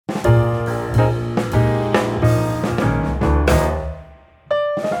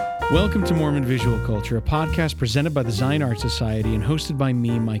Welcome to Mormon Visual Culture, a podcast presented by the Zion Art Society and hosted by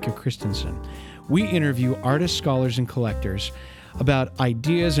me, Micah Christensen. We interview artists, scholars, and collectors about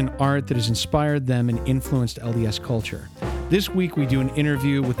ideas and art that has inspired them and influenced LDS culture. This week, we do an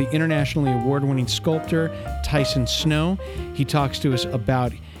interview with the internationally award-winning sculptor, Tyson Snow. He talks to us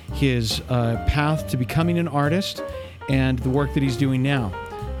about his path to becoming an artist and the work that he's doing now.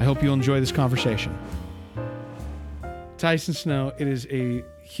 I hope you'll enjoy this conversation. Tyson Snow, it is a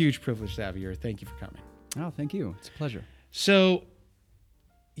huge privilege to have you here. Thank you for coming. Oh, thank you. It's a pleasure. So,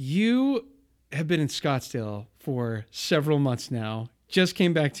 you have been in Scottsdale for several months now. Just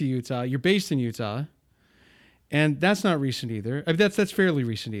came back to Utah. You're based in Utah, and that's not recent either. I mean, that's fairly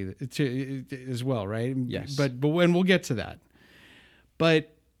recent as well, right? Yes. But when we'll get to that.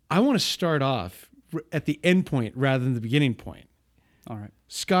 But I want to start off at the end point rather than the beginning point. All right.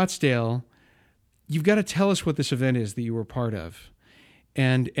 Scottsdale, you've got to tell us what this event is that you were part of.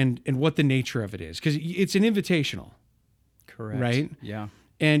 And what the nature of it is, because it's an invitational. Correct. Right? Yeah.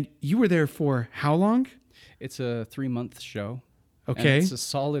 And you were there for how long? It's a 3-month show. Okay. And it's a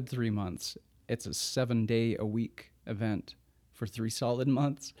solid 3 months. It's a 7-day-a-week event for 3 solid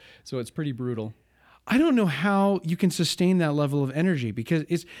months. So it's pretty brutal. I don't know how you can sustain that level of energy,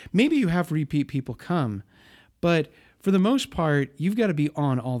 because maybe you have repeat people come, but for the most part, you've got to be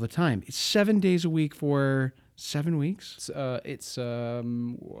on all the time. It's 7 days a week for 7 weeks? So 3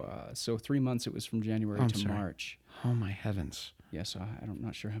 months. It was from January to March. Oh my heavens! Yes, I'm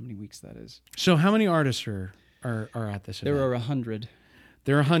not sure how many weeks that is. So how many artists are at this event? There are 100.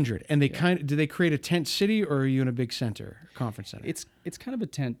 There are 100, and do they create a tent city, or are you in a big center, conference center? It's kind of a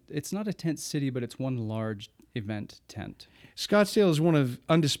tent. It's not a tent city, but it's one large event tent. Scottsdale is one of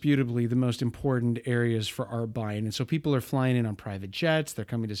undisputably the most important areas for art buying, and so people are flying in on private jets. They're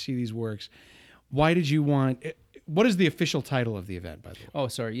coming to see these works. Why did you want... What is the official title of the event, by the way? Oh,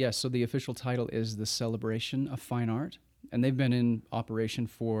 sorry. Yes. So the official title is the Celebration of Fine Art, and they've been in operation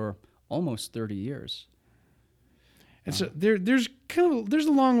for almost 30 years. And so there's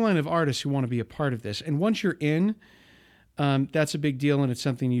a long line of artists who want to be a part of this, and once you're in, that's a big deal, and it's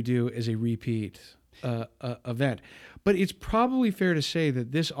something you do as a repeat event. But it's probably fair to say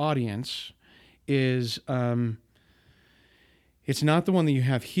that this audience is... It's not the one that you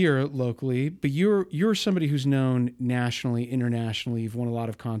have here locally, but you're somebody who's known nationally, internationally. You've won a lot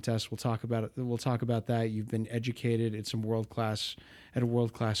of contests. We'll talk about it. We'll talk about that. You've been educated at a world class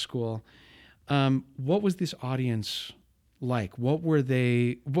school. What was this audience like? What were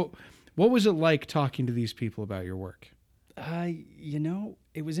they? What was it like talking to these people about your work?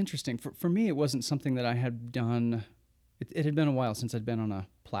 It was interesting. For me, it wasn't something that I had done. It had been a while since I'd been on a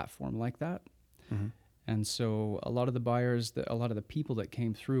platform like that. Mm-hmm. And so a lot of the buyers, a lot of the people that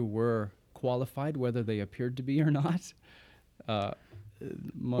came through were qualified, whether they appeared to be or not.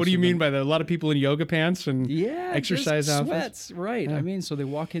 What do you mean by that? A lot of people in yoga pants and exercise outfits? Sweats, right. Yeah. I mean, so they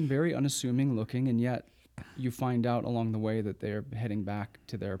walk in very unassuming looking, and yet you find out along the way that they're heading back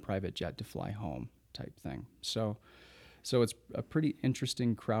to their private jet to fly home type thing. So it's a pretty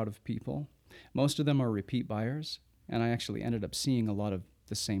interesting crowd of people. Most of them are repeat buyers, and I actually ended up seeing a lot of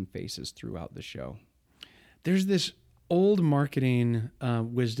the same faces throughout the show. There's this old marketing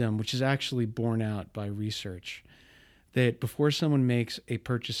wisdom, which is actually borne out by research, that before someone makes a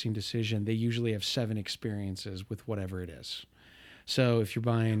purchasing decision, they usually have 7 experiences with whatever it is. So if you're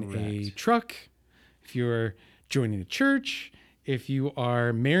buying a truck, if you're joining a church, if you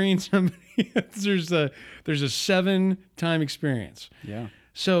are marrying somebody, there's a 7-time experience. Yeah.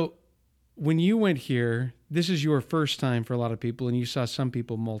 So when you went here, this is your first time for a lot of people, and you saw some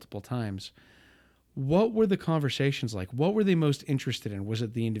people multiple times. What were the conversations like? What were they most interested in? Was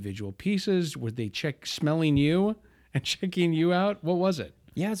it the individual pieces? Were they smelling you and checking you out? What was it?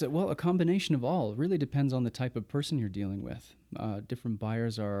 Yeah, a combination of all. It really depends on the type of person you're dealing with. Different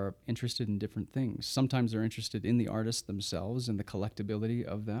buyers are interested in different things. Sometimes they're interested in the artists themselves and the collectability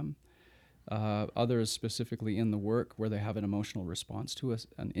of them. Others specifically in the work where they have an emotional response to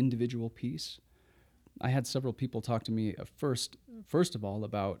an individual piece. I had several people talk to me first of all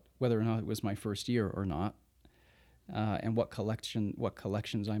about whether or not it was my first year or not, and what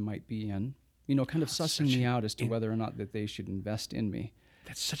collections I might be in. Kind of sussing me out as to whether or not that they should invest in me.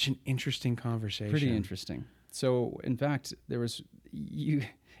 That's such an interesting conversation. Pretty interesting. So, in fact,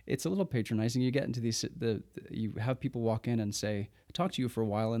 it's a little patronizing. You get into these, you have people walk in and talk to you for a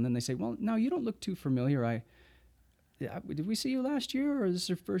while, and then they say, "Well, no, you don't look too familiar. Did we see you last year, or is this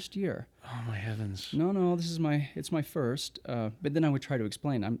your first year?" Oh my heavens! No, it's my first. But then I would try to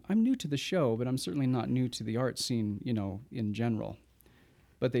explain. I'm new to the show, but I'm certainly not new to the art scene, in general.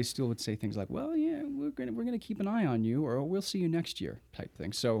 But they still would say things like, "Well, yeah, we're gonna keep an eye on you," or "We'll see you next year," type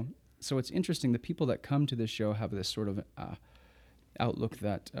thing. So so it's interesting. The people that come to this show have this sort of outlook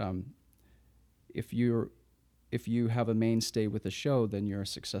that if you have a mainstay with the show, then you're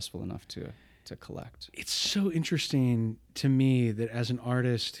successful enough to collect. It's so interesting to me that as an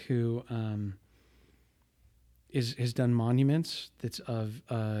artist who has done monuments, that's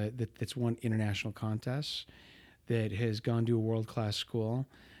won international contests, that has gone to a world-class school,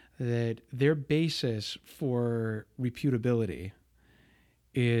 that their basis for reputability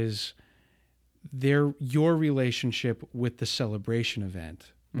is your relationship with the celebration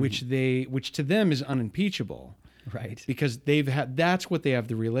event, which to them is unimpeachable. Right. Because that's what they have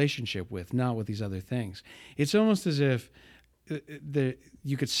the relationship with, not with these other things. It's almost as if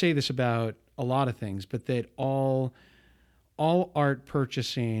you could say this about a lot of things, but that all art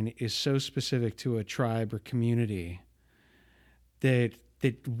purchasing is so specific to a tribe or community that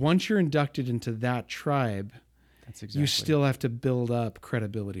once you're inducted into that tribe, you still have to build up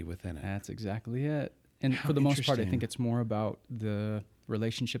credibility within it. That's exactly it. And How for the most part, I interesting. think it's more about the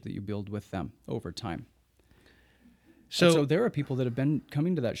relationship that you build with them over time. So there are people that have been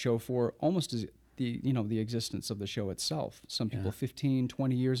coming to that show for almost as the existence of the show itself. Some people 15,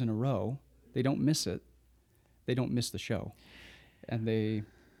 20 years in a row, they don't miss it. They don't miss the show. And they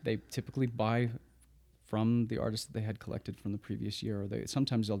typically buy from the artists that they had collected from the previous year, or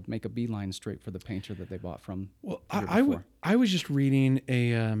sometimes they'll make a beeline straight for the painter that they bought from. Well, the year before. I was just reading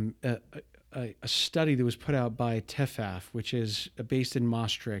a study that was put out by TEFAF, which is based in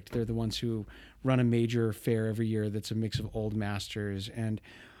Maastricht. They're the ones who run a major fair every year that's a mix of old masters and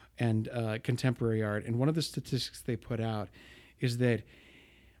contemporary art. And one of the statistics they put out is that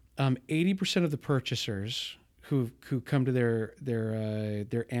 80% of the purchasers who come to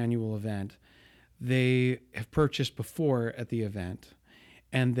their annual event, they have purchased before at the event,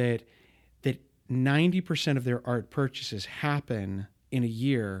 and that 90% of their art purchases happen in a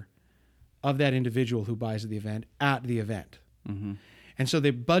year of that individual who buys at the event. Mm-hmm. And so they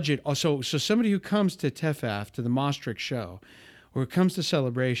budget. So somebody who comes to TEFAF, to the Maastricht show, or who comes to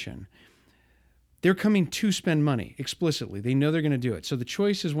Celebration, they're coming to spend money explicitly. They know they're going to do it. So the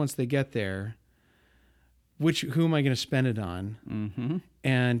choice is, once they get there, who am I going to spend it on? Mm-hmm.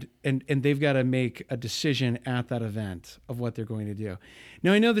 And they've got to make a decision at that event of what they're going to do.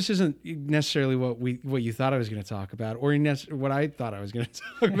 Now, I know this isn't necessarily what you thought I was going to talk about, or what I thought I was going to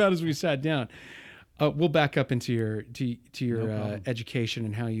talk about as we sat down. We'll back up into your education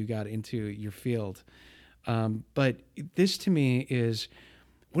and how you got into your field. But this, to me, is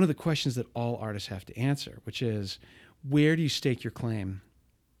one of the questions that all artists have to answer, which is, where do you stake your claim?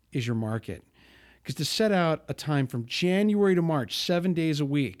 Is your market? Because to set out a time from January to March, 7 days a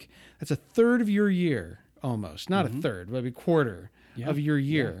week, that's a third of your year, almost. Not a third, but a quarter of your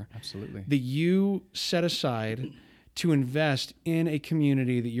year. Yeah, absolutely. That you set aside to invest in a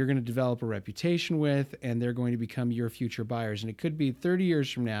community that you're going to develop a reputation with, and they're going to become your future buyers. And it could be 30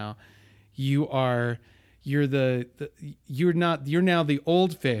 years from now, you're now the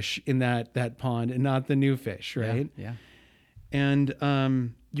old fish in that pond and not the new fish, right? Yeah.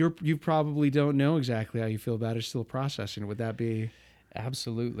 And you probably don't know exactly how you feel about it. Still processing. Would that be?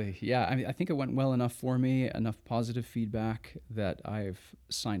 Absolutely. Yeah. I mean, I think it went well enough for me, enough positive feedback that I've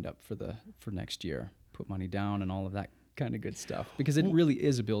signed up for next year, put money down and all of that kind of good stuff, because it really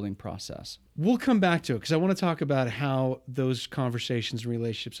is a building process. We'll come back to it, because I want to talk about how those conversations and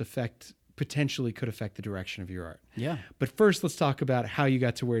relationships potentially could affect the direction of your art. Yeah. But first, let's talk about how you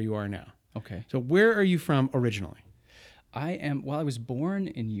got to where you are now. Okay. So where are you from originally? I was born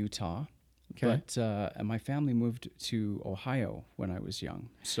in Utah, but my family moved to Ohio when I was young.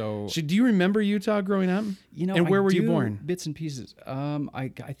 So do you remember Utah growing up? And where were you born? Bits and pieces. I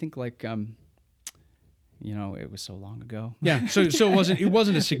think it was so long ago. Yeah. So it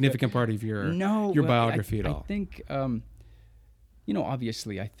wasn't a significant part of your biography at all. I think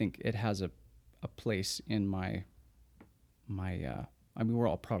obviously I think it has a place in my we're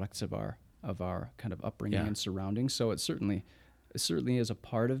all products of our kind of upbringing and surroundings. So it certainly is a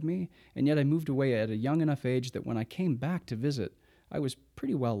part of me. And yet I moved away at a young enough age that when I came back to visit, I was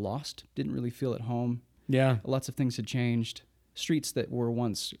pretty well lost. Didn't really feel at home. Yeah. Lots of things had changed. Streets that were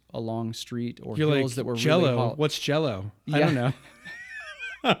once a long street, or You're hills like, that were Jell-O. really hollow. What's Jell-O? Yeah. I don't know.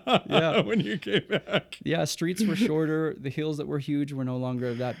 Yeah. When you came back. Yeah, streets were shorter. The hills that were huge were no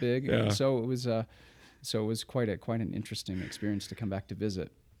longer that big. Yeah. So it was quite an interesting experience to come back to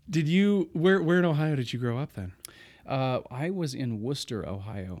visit. Where in Ohio did you grow up then? I was in Worcester,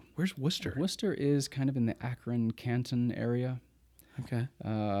 Ohio. Where's Worcester? Worcester is kind of in the Akron, Canton area. Okay.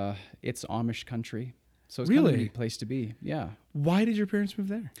 It's Amish country, so it's really kind of a neat place to be. Yeah. Why did your parents move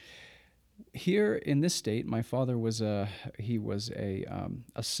there? Here in this state, my father was a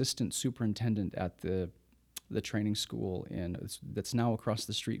assistant superintendent at the training school that's now across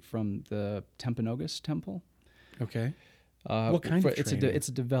the street from the Timpanogos Temple. Okay. What kind of training? It's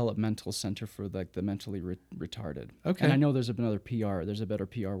a developmental center for like the mentally retarded. Okay. And I know there's a better PR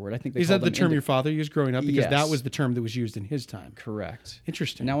word. I think Is that the term your father used growing up? Because Yes. that was the term that was used in his time. Correct.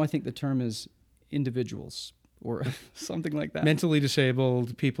 Interesting. Now I think the term is individuals or something like that. Mentally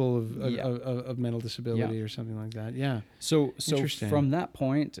disabled people Yeah. of mental disability Yeah. or something like that. Yeah. So Interesting. from that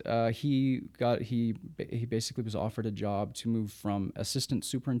point, he basically was offered a job to move from assistant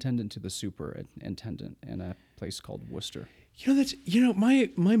superintendent to the superintendent in a place called Worcester.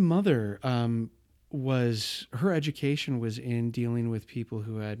 My mother was her education was in dealing with people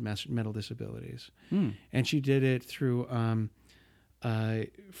who had mental disabilities, and she did it through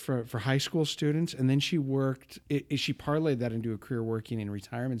for high school students, and then she worked. She parlayed that into a career working in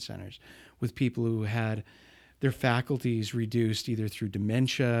retirement centers with people who had their faculties reduced either through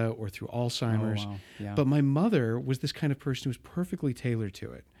dementia or through Alzheimer's. Oh, wow. Yeah. But my mother was this kind of person who was perfectly tailored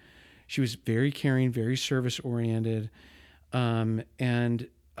to it. She was very caring, very service oriented. And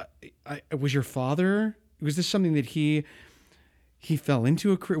was your father, was this something that he fell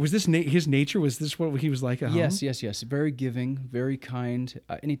into a career? Was this his nature? Was this what he was like at home? Yes. Very giving, very kind.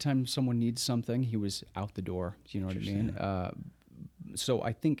 Anytime someone needs something, he was out the door. You know what I mean? So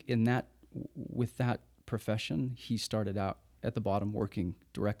I think with that profession, he started out at the bottom working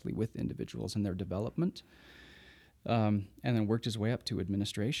directly with individuals and their development, and then worked his way up to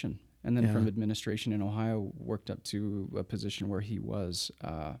administration. And then from administration in Ohio, worked up to a position where he was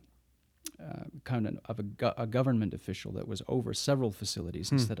kind of a government official that was over several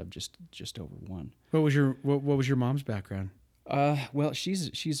facilities instead of just over one. What was your mom's background? Well,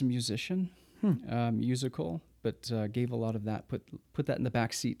 she's a musician, musical, but gave a lot of that, put that in the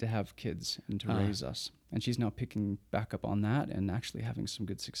back seat to have kids and to raise us. And she's now picking back up on that and actually having some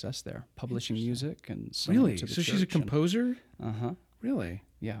good success there, publishing music and singing Really? to the So she's a composer? Really?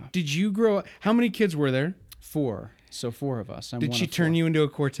 Yeah. Did you grow up? How many kids were there? 4. So 4 of us. Did she turn you into a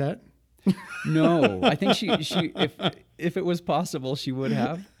quartet? No, I think she if it was possible, she would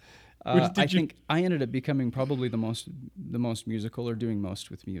have. I think I ended up becoming probably the most musical or doing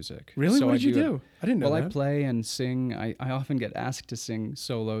most with music. Really? So what did you do? I didn't know that. Well, I play and sing. I often get asked to sing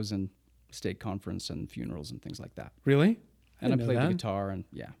solos in state conference and funerals and things like that. Really? And I play the guitar and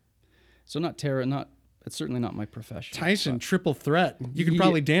So it's certainly not my profession. Tyson, triple threat. You can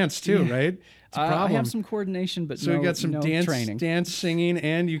probably dance too, right? It's a problem. I have some coordination, but so you got some training. dance, singing,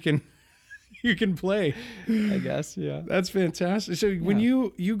 and you can play. I guess, yeah. That's fantastic. So when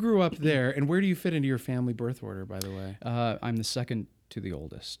you grew up there, and where do you fit into your family birth order, by the way? I'm the second to the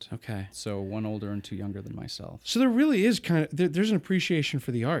oldest. Okay. So 1 older and 2 younger than myself. So there really is there's an appreciation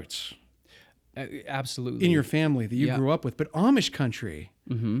for the arts. Absolutely. In your family that you grew up with. But Amish country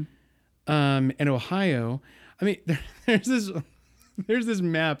and Ohio, I mean, there's this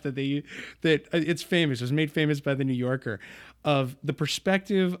map that it's famous. It was made famous by the New Yorker, of the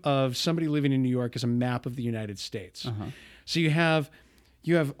perspective of somebody living in New York as a map of the United States. So you have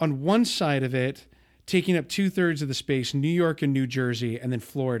on one side of it, taking up 2/3 of the space, New York and New Jersey, and then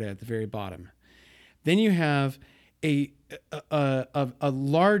Florida at the very bottom. Then you have a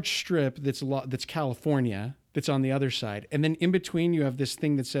large strip that's California, that's on the other side. And then in between, you have this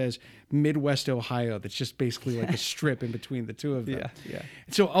thing that says Midwest Ohio, that's just basically like a strip in between the two of them. Yeah.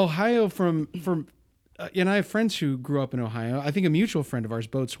 So Ohio and I have friends who grew up in Ohio. I think a mutual friend of ours,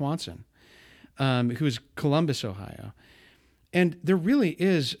 Bode Swanson, who is Columbus, Ohio. And there really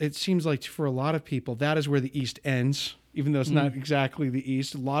is, it seems like for a lot of people, that is where the East ends, even though it's not exactly the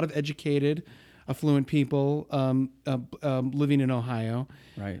East. A lot of educated, affluent people living in Ohio.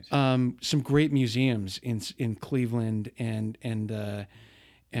 Right. Some great museums in Cleveland and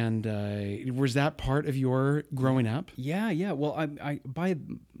was that part of your growing up? Yeah. Well, I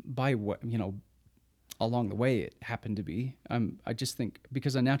by what along the way it happened to be. I just think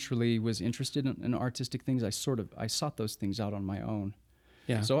because I naturally was interested in artistic things, I sought those things out on my own.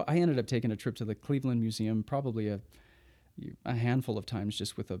 Yeah. So I ended up taking a trip to the Cleveland Museum, probably a handful of times,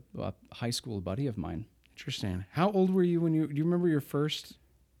 just with a high school buddy of mine. Interesting. How old were you do you remember your first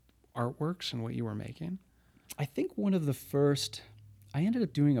artworks and what you were making? I think one of the first, I ended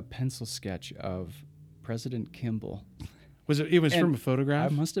up doing a pencil sketch of President Kimball. It was from a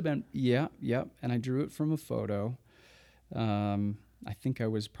photograph? I must have been, yeah. And I drew it from a photo. I think I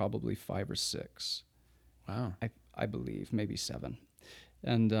was probably 5 or 6. Wow. I believe, maybe 7.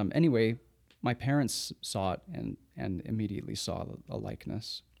 And anyway, my parents saw it and immediately saw a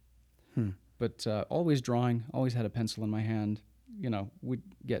likeness. But always drawing, always had a pencil in my hand. We'd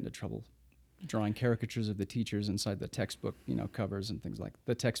get into trouble drawing caricatures of the teachers inside the textbook, covers and things like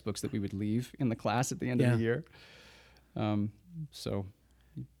the textbooks that we would leave in the class at the end of the year. So,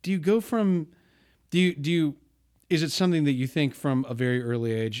 do you go from, is it something that you think from a very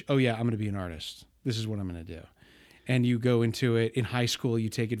early age, oh yeah, I'm going to be an artist. This is what I'm going to do. And you go into it in high school, you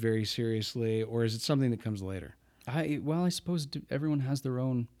take it very seriously, or is it something that comes later? I suppose everyone has their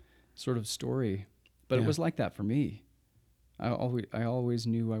own sort of story, but it was like that for me. I always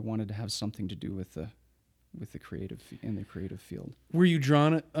knew I wanted to have something to do with the creative field. Were you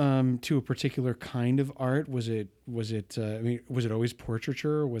drawn to a particular kind of art? Was it always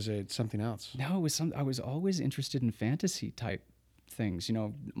portraiture, or was it something else? No, it was I was always interested in fantasy type things,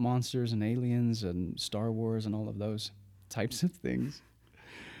 monsters and aliens and Star Wars and all of those types of things.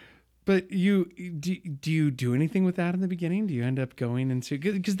 But do you do anything with that in the beginning? Do you end up going into,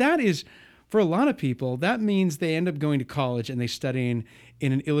 because that is, for a lot of people, that means they end up going to college and they studying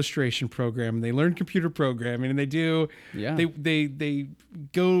in an illustration program, and they learn computer programming, and they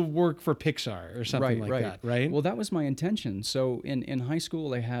go work for Pixar or something like that, right? Well, that was my intention. So in high school,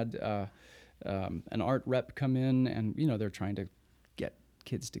 they had an art rep come in, and they're trying to get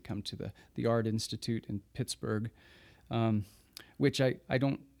kids to come to the Art Institute in Pittsburgh, which I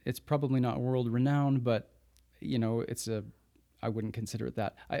don't. It's probably not world renowned, but I wouldn't consider it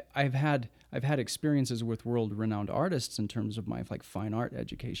that. I've had experiences with world renowned artists in terms of my fine art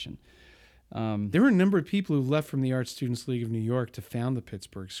education. There were a number of people who left from the Art Students League of New York to found the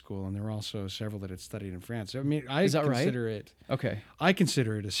Pittsburgh School, and there were also several that had studied in France. I mean, Is that consider right? it. Okay. I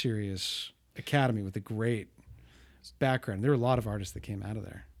consider it a serious academy with a great background. There were a lot of artists that came out of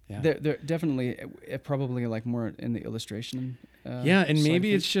there. Yeah. They're definitely probably more in the illustration. And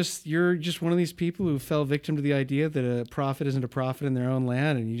maybe it's just you're just one of these people who fell victim to the idea that a prophet isn't a prophet in their own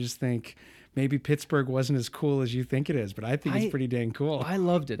land, and you just think maybe Pittsburgh wasn't as cool as you think it is. But I think it's pretty dang cool. I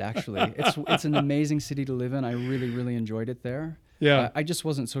loved it, actually. It's an amazing city to live in. I really, really enjoyed it there. Yeah. I just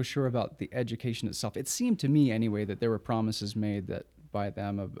wasn't so sure about the education itself. It seemed to me anyway that there were promises made by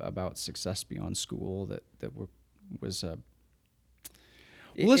them about success beyond school was.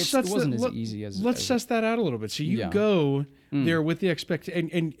 It wasn't as easy as. Let's suss that out a little bit. So you go there with the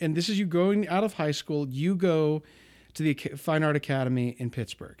expectation, and this is you going out of high school. You go to the Fine Art Academy in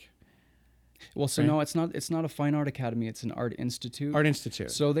Pittsburgh. Well, so no, it's not. It's not a fine art academy. It's an art institute. Art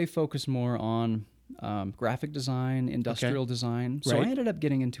institute. So they focus more on graphic design, industrial design. So I ended up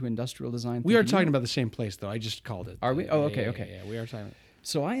getting into industrial design. We are talking about the same place, though. I just called it. Are we? Oh, okay, Yeah, we are talking.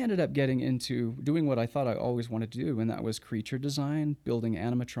 So I ended up getting into doing what I thought I always wanted to do, and that was creature design, building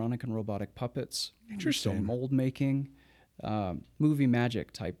animatronic and robotic puppets. Interesting. So mold making, movie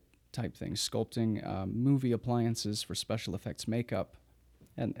magic type things, sculpting movie appliances for special effects makeup,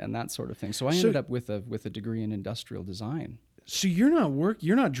 and that sort of thing. So I ended up with a degree in industrial design. So you're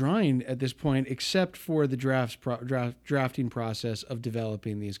not drawing at this point, except for the drafting process of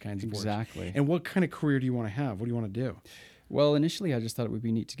developing these kinds of works. Exactly. And what kind of career do you want to have? What do you want to do? Well, initially, I just thought it would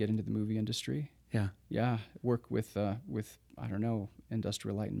be neat to get into the movie industry. Yeah. Yeah. Work with I don't know,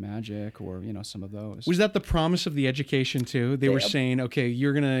 Industrial Light and Magic, or some of those. Was that the promise of the education too? They were saying, okay,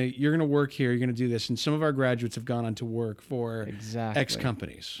 you're gonna work here, you're gonna do this, and some of our graduates have gone on to work for X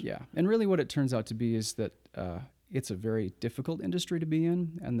companies. Yeah. And really, what it turns out to be is that it's a very difficult industry to be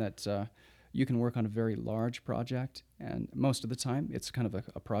in, and that you can work on a very large project, and most of the time, it's kind of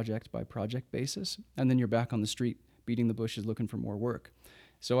a project by project basis, and then you're back on the street beating the bushes looking for more work.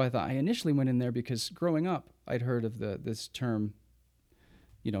 So I initially went in there because growing up, I'd heard of this term,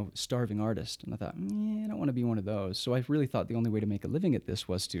 starving artist. And I thought, I don't want to be one of those. So I really thought the only way to make a living at this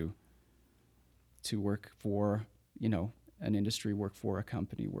was to work for, an industry, work for a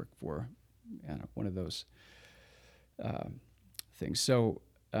company, work for one of those things. So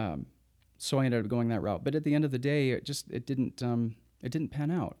I ended up going that route. But at the end of the day, it didn't pan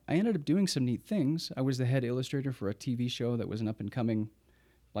out. I ended up doing some neat things. I was the head illustrator for a TV show that was an up-and-coming,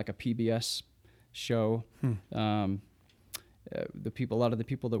 like a PBS show. A lot of the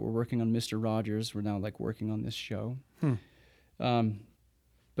people that were working on Mr. Rogers were now working on this show.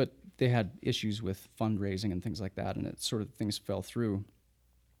 But they had issues with fundraising and things like that, and things fell through.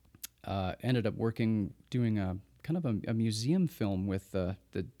 Ended up doing a kind of a museum film with the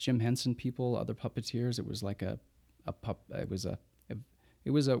Jim Henson people, other puppeteers. It was like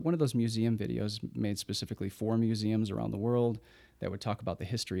it was one of those museum videos made specifically for museums around the world that would talk about the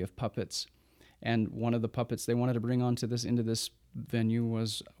history of puppets. And one of the puppets they wanted to bring into this venue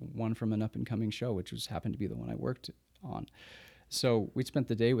was one from an up-and-coming show, which happened to be the one I worked on. So we spent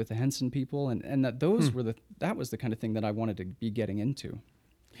the day with the Henson people, and that was the kind of thing that I wanted to be getting into.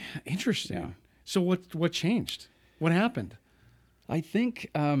 Yeah, interesting. Yeah. So what changed? What happened? I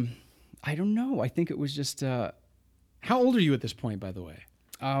think I don't know. I think it was just How old are you at this point, by the way?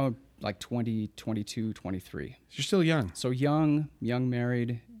 like 20, 22, 23. You're still young. So young,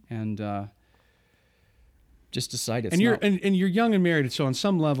 married, and just decided. And you're young and married, so on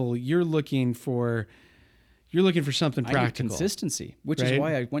some level, you're looking for something practical. I need consistency, which right? is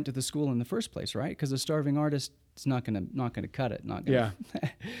why I went to the school in the first place, right? Because a starving artist is not gonna cut it. Yeah.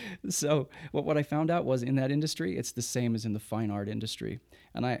 So what I found out was in that industry, it's the same as in the fine art industry.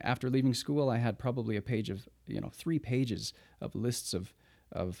 And after leaving school, I had probably a page of 3 pages of lists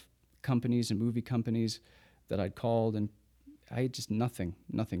of companies and movie companies that I'd called, and I just nothing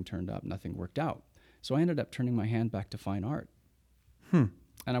turned up, nothing worked out. So I ended up turning my hand back to fine art. And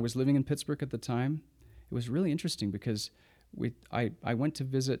I was living in Pittsburgh at the time. It was really interesting because I went to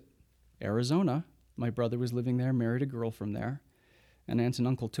visit Arizona. My brother was living there, married a girl from there, and aunt and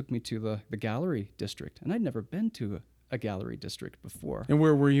uncle took me to the gallery district, and I'd never been to a gallery district before. And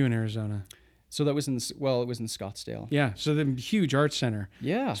where were you in Arizona? So that was it was in Scottsdale. Yeah, so the huge art center.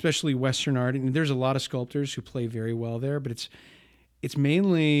 Yeah. Especially Western art. And there's a lot of sculptors who play very well there, but it's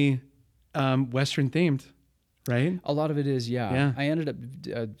mainly Western themed, right? A lot of it is, yeah. Yeah. I ended up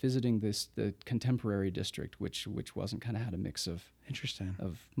visiting the contemporary district, which wasn't, kind of had a mix of interesting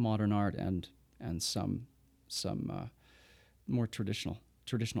of modern art and some more traditional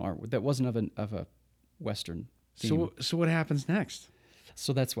art that wasn't of a Western theme. So what happens next?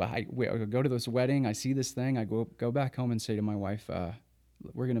 So that's why I go to this wedding. I see this thing. I go back home and say to my wife,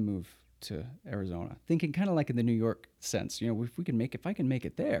 "We're gonna move to Arizona." Thinking kind of like in the New York sense, if I can make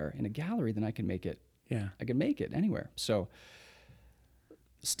it there in a gallery, then I can make it. Yeah, I can make it anywhere. So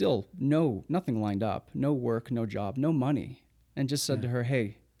still nothing lined up, no work, no job, no money, and just said to her,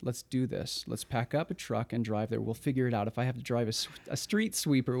 "Hey, let's do this. Let's pack up a truck and drive there. We'll figure it out. If I have to drive a street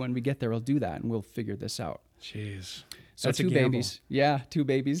sweeper when we get there, I'll do that, and we'll figure this out." Jeez. So That's 2 a gamble. babies. Yeah, 2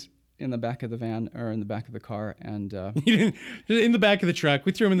 babies in the back of the van or in the back of the car. And in the back of the truck.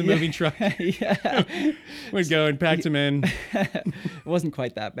 We threw him in the moving truck. Yeah. We'd go and packed him in. It wasn't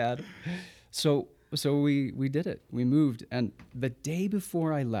quite that bad. So we did it. We moved. And the day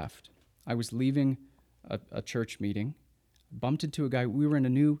before I left, I was leaving a church meeting, bumped into a guy. We were in a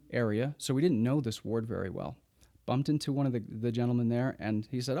new area, so we didn't know this ward very well. Bumped into one of the gentlemen there, and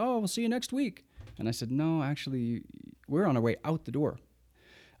he said, "Oh, we'll see you next week." And I said, "No, actually, we're on our way out the door."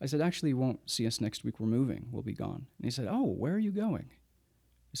 I said, "Actually, you won't see us next week. We're moving. We'll be gone." And he said, "Oh, where are you going?"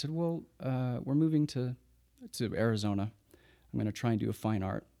 I said, "Well, we're moving to Arizona. I'm going to try and do a fine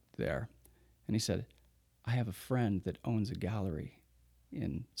art there." And he said, "I have a friend that owns a gallery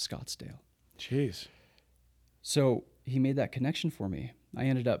in Scottsdale." Jeez. So he made that connection for me. I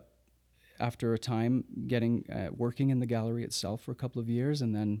ended up, after a time, getting working in the gallery itself for a couple of years,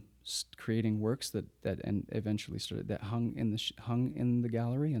 and then creating works that and eventually hung in the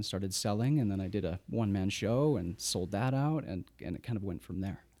gallery and started selling. And then I did a one-man show and sold that out, and it kind of went from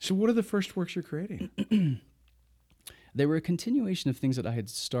there. So what are the first works you're creating? They were a continuation of things that I had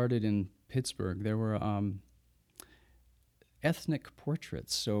started in Pittsburgh. There were ethnic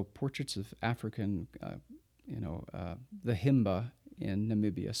portraits, so portraits of African, the Himba in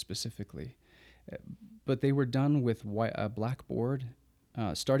Namibia specifically. But they were done with a black board,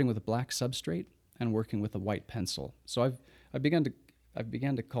 starting with a black substrate and working with a white pencil. So I began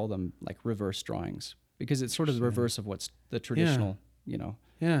to call them like reverse drawings, because it's sort of the reverse of what's the traditional,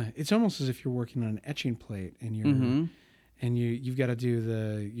 Yeah, it's almost as if you're working on an etching plate, and you've got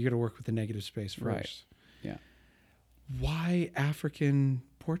to work with the negative space first. Right. Yeah. Why African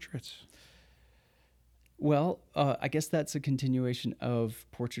portraits? Well, I guess that's a continuation of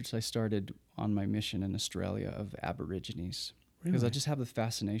portraits I started on my mission in Australia of Aborigines. Because I just have the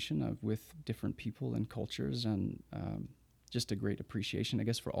fascination with different people and cultures, and just a great appreciation, I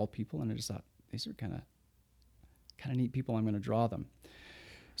guess, for all people. And I just thought, these are kind of neat people. I'm going to draw them.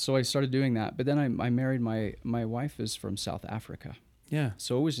 So I started doing that. But then I married my wife is from South Africa. Yeah.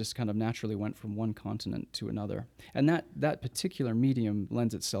 So it was just kind of naturally went from one continent to another. And that particular medium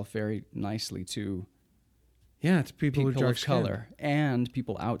lends itself very nicely to it's people who dark of color and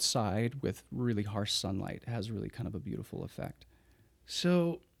people outside with really harsh sunlight. It has really kind of a beautiful effect.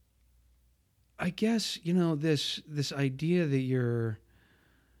 So I guess, this idea that you're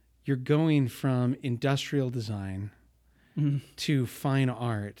going from industrial design to fine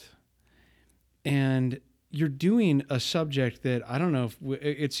art, and you're doing a subject that I don't know if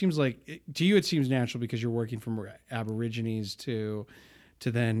it seems like to you, it seems natural because you're working from Aborigines to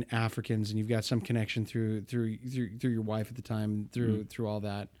then Africans, and you've got some connection through your wife at the time, through all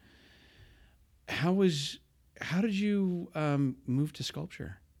that. How did you move to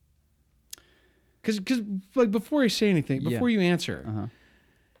sculpture? Because like before I say anything, before you answer,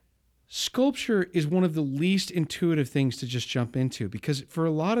 Sculpture is one of the least intuitive things to just jump into, because for a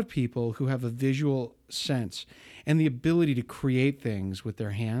lot of people who have a visual sense and the ability to create things with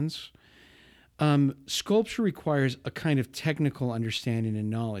their hands, sculpture requires a kind of technical understanding and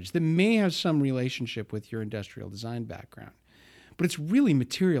knowledge that may have some relationship with your industrial design background, but it's really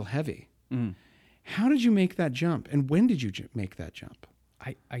material heavy. Mm. How did you make that jump, and when did you make that jump?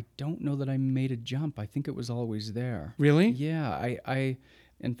 I don't know that I made a jump. I think it was always there. Really? Yeah. I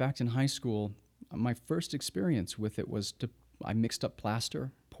in fact, in high school, my first experience with it was I mixed up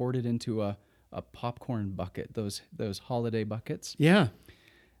plaster, poured it into a popcorn bucket, those holiday buckets. Yeah.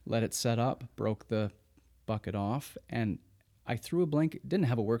 Let it set up, broke the bucket off, and I threw a blanket. Didn't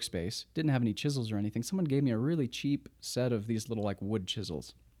have a workspace, didn't have any chisels or anything. Someone gave me a really cheap set of these little like wood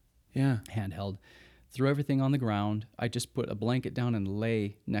chisels. Yeah. Handheld. Threw everything on the ground. I just put a blanket down and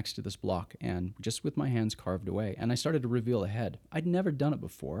lay next to this block and just with my hands carved away. And I started to reveal a head. I'd never done it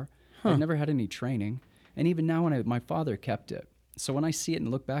before. I'd never had any training. And even now my father kept it. So when I see it and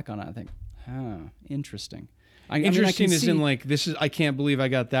look back on it, I think, interesting. Interesting as in like, I can't believe I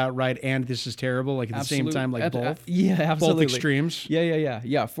got that right and this is terrible, like at the same time, like both? Yeah, absolutely. Both extremes?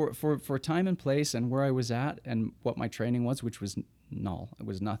 Yeah. For time and place and where I was at and what my training was, which was null. It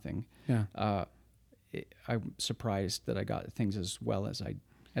was nothing. Yeah. I'm surprised that I got things as well as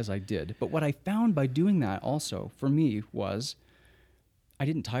I did. But what I found by doing that also for me was I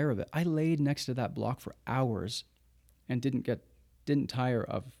didn't tire of it. I laid next to that block for hours and didn't tire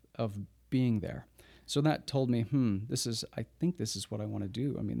of being there. So that told me, I think this is what I want to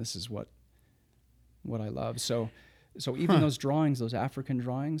do. I mean, this is what I love. So even those drawings, those African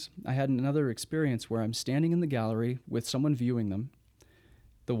drawings, I had another experience where I'm standing in the gallery with someone viewing them,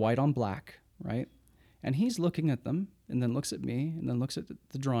 the white on black, right? And he's looking at them and then looks at me and then looks at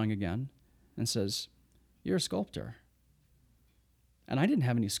the drawing again and says, "You're a sculptor." And I didn't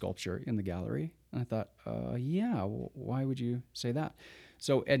have any sculpture in the gallery. And I thought, why would you say that?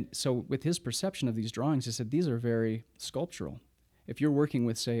 So with his perception of these drawings, he said, these are very sculptural. If you're working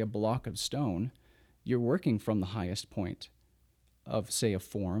with, say, a block of stone, you're working from the highest point of, say, a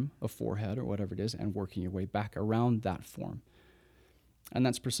form, a forehead or whatever it is, and working your way back around that form. And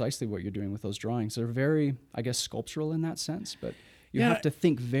that's precisely what you're doing with those drawings. They're very, I guess, sculptural in that sense, but you have to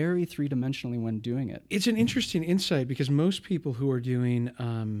think very three-dimensionally when doing it. It's an interesting insight because most people who are doing,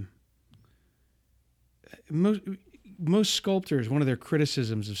 most sculptors, one of their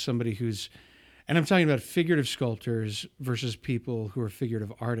criticisms of somebody who's, and I'm talking about figurative sculptors versus people who are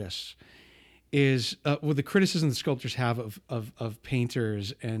figurative artists, is the criticism the sculptors have of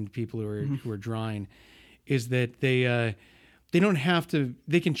painters and people who are drawing, is that they don't have to.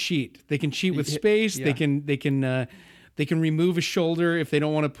 They can cheat. They can cheat with space. Yeah. They can remove a shoulder if they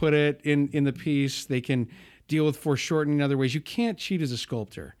don't want to put it in the piece. They can deal with foreshortening in other ways. You can't cheat as a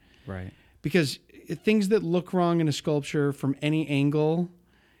sculptor, right? Because things that look wrong in a sculpture from any angle,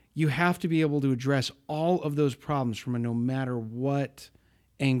 you have to be able to address all of those problems from no matter what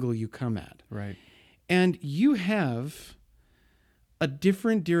angle you come at. Right. And you have a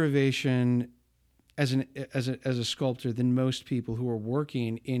different derivation as a sculptor than most people who are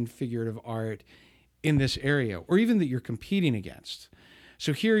working in figurative art in this area, or even that you're competing against.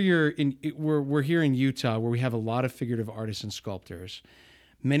 So here we're here in Utah, where we have a lot of figurative artists and sculptors.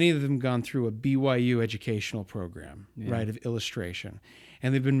 Many of them gone through a BYU educational program, right, of illustration,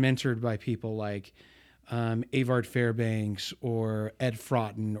 and they've been mentored by people like Avard Fairbanks or Ed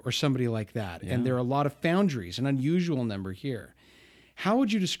Fraughton or somebody like that. Yeah. And there are a lot of foundries, an unusual number here. How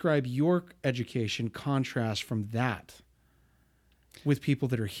would you describe your education contrast from that with people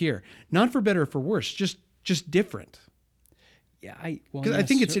that are here? Not for better or for worse, just different. Yeah, I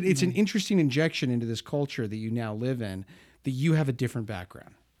think it's an interesting injection into this culture that you now live in, that you have a different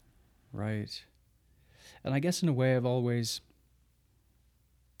background. Right. And I guess in a way I've always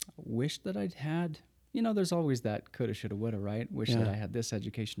wished that I'd had, there's always that coulda, shoulda, woulda, right? Wish that I had this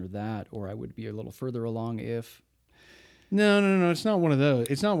education or that, or I would be a little further along if. No. It's not one of those.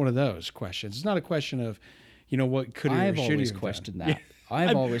 It's not one of those questions. It's not a question of, what could or should you have done. I've always questioned that. Yeah.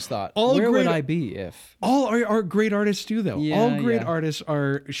 I've always thought, where would I be if? All our great artists do, though. Yeah, all great artists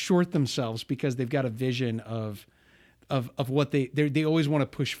are short themselves because they've got a vision of what they always want to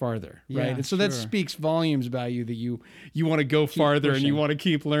push farther, right? And so that speaks volumes about you, that you want to go farther and you want to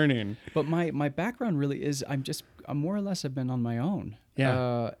keep learning. But my background really is I'm more or less have been on my own.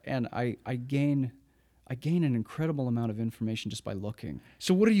 Yeah. And I gain an incredible amount of information just by looking.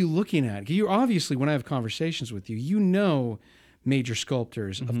 So what are you looking at? You obviously, when I have conversations with you, major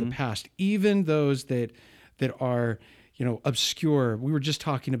sculptors of the past, even those that are, obscure. We were just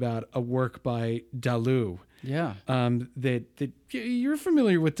talking about a work by Dalou. Yeah. That you're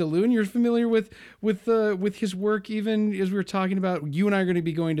familiar with Deleu, and you're familiar with his work. Even as we were talking about, you and I are going to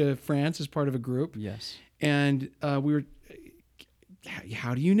be going to France as part of a group. Yes. And we were.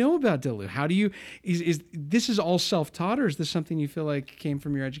 How do you know about Deleu? How do you is this is all self-taught, or is this something you feel like came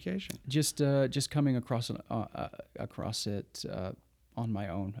from your education? Just coming across it on my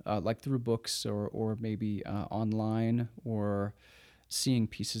own, like through books or maybe online, or seeing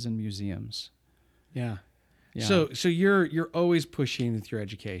pieces in museums. Yeah. Yeah. So you're always pushing with your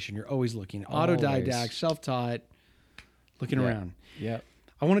education. You're always looking autodidact, self-taught, looking around. Yeah.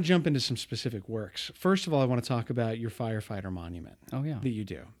 I want to jump into some specific works. First of all, I want to talk about your firefighter monument. Oh, yeah. That you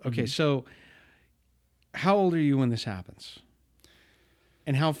do. Okay, so how old are you when this happens?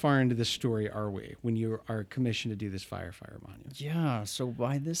 And how far into this story are we when you are commissioned to do this firefighter monument? Yeah, so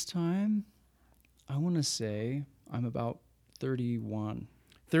by this time, I want to say I'm about 31.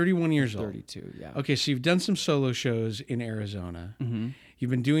 31 years old. 32, yeah. Okay, so you've done some solo shows in Arizona. Mm-hmm. You've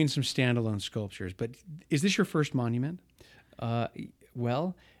been doing some standalone sculptures, but is this your first monument?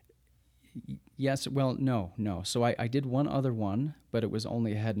 Well, yes. Well, no. So I did one other one, but it was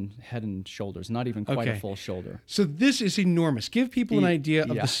only head and shoulders, not even quite a full shoulder. So this is enormous. Give people an idea of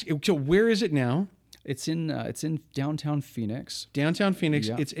this. So where is it now? It's in downtown Phoenix. Downtown Phoenix.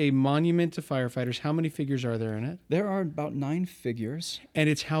 Yeah. It's a monument to firefighters. How many figures are there in it? There are about 9 figures. And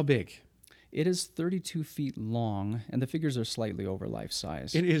it's how big? It is 32 feet long, and the figures are slightly over life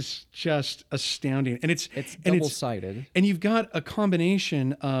size. It is just astounding, and it's double-sided. And you've got a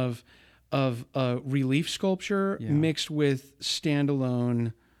combination of relief sculpture mixed with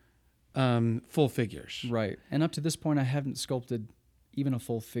standalone full figures. Right, and up to this point, I haven't sculpted even a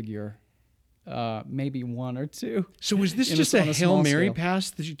full figure. Maybe one or two. So was this just a Hail Mary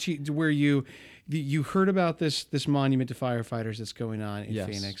pass where you heard about this monument to firefighters that's going on in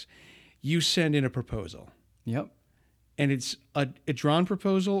Phoenix? You send in a proposal. Yep. And it's a drawn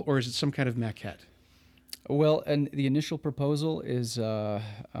proposal, or is it some kind of maquette? Well, and the initial proposal is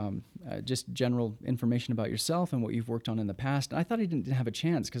just general information about yourself and what you've worked on in the past. And I thought I didn't have a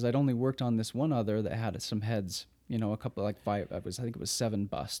chance because I'd only worked on this one other that had some heads. A couple, like 5. I think it was 7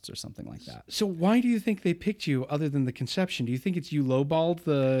 busts or something like that. So why do you think they picked you, other than the conception? Do you think it's you lowballed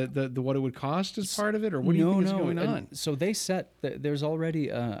the what it would cost as part of it, or what do you think is going on? So they set there's already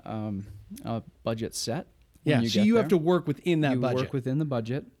a budget set. Yeah. So you have to work within that budget. You work within the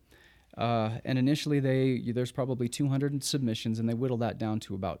budget, and initially there's probably 200 submissions, and they whittle that down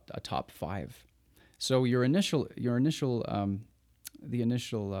to about a top 5. So the initial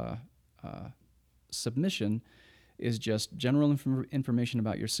submission is just general information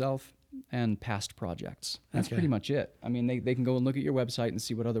about yourself and past projects. That's pretty much it. I mean, they can go and look at your website and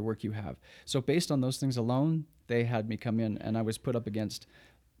see what other work you have. So based on those things alone, they had me come in, and I was put up against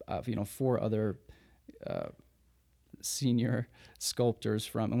 4 other senior sculptors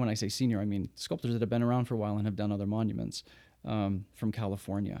and when I say senior, I mean sculptors that have been around for a while and have done other monuments from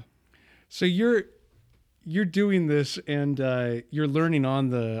California. So you're doing this, and you're learning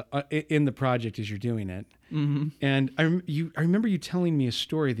on in the project as you're doing it. Mm-hmm. And I remember you telling me a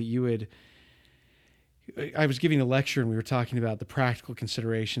story that I was giving a lecture, and we were talking about the practical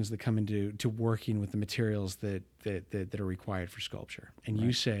considerations that come into working with the materials that are required for sculpture. And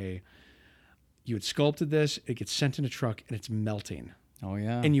you say you had sculpted this, it gets sent in a truck, and it's melting. Oh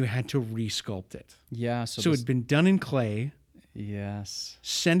yeah. And you had to re-sculpt it. Yeah. So it'd been done in clay. Yes.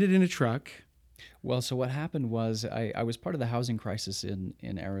 Send it in a truck. Well, so what happened was I was part of the housing crisis in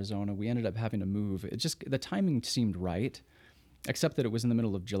Arizona. We ended up having to move. The timing seemed right, except that it was in the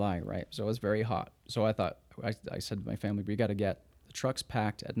middle of July, right? So it was very hot. So I said to my family, we got to get the trucks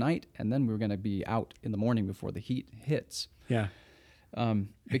packed at night, and then we're going to be out in the morning before the heat hits. Yeah.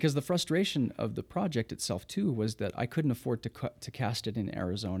 Because the frustration of the project itself too was that I couldn't afford to cast it in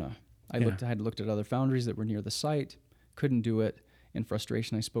Arizona. I had looked at other foundries that were near the site, couldn't do it. In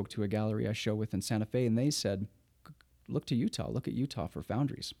frustration, I spoke to a gallery I show with in Santa Fe, and they said, look at Utah for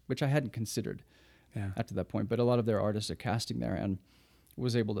foundries, which I hadn't considered up to that point. But a lot of their artists are casting there, and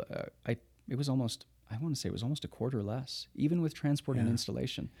was able to, it was almost a quarter less, even with transport and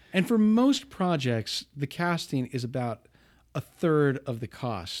installation. And for most projects, the casting is about a third of the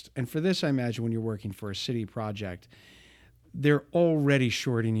cost. And for this, I imagine when you're working for a city project, they're already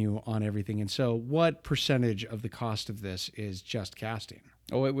shorting you on everything. And so what percentage of the cost of this is just casting?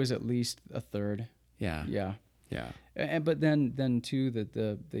 Oh, it was at least a third. Yeah. Yeah. Yeah. And but then too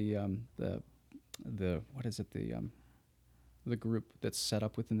the what is it, the group that's set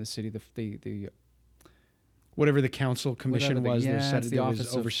up within the city, the whatever the council commission was, that the office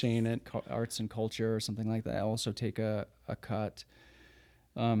was overseeing it. Arts and culture or something like that. I also take a cut.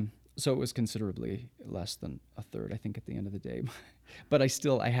 So it was considerably less than a third, I think, at the end of the day. But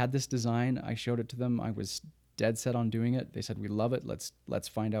I had this design. I showed it to them. I was dead set on doing it. They said, we love it. Let's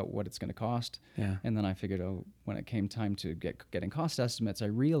find out what it's going to cost. Yeah. And then I figured, when it came time to getting cost estimates, I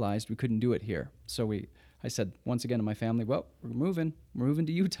realized we couldn't do it here. So I said once again to my family, well, we're moving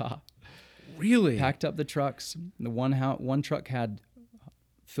to Utah. Really? Packed up the trucks. The one truck had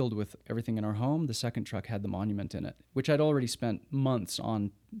filled with everything in our home. The second truck had the monument in it, which I'd already spent months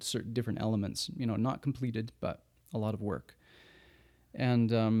on certain different elements, not completed, but a lot of work.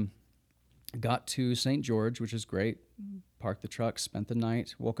 And got to St. George, which is great, parked the truck, spent the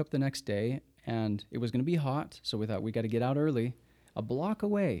night, woke up the next day, and it was going to be hot, so we thought we got to get out early. A block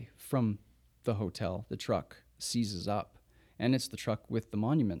away from the hotel, the truck seizes up, and it's the truck with the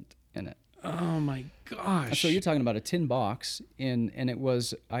monument in it. Oh my gosh. So you're talking about a tin box, and it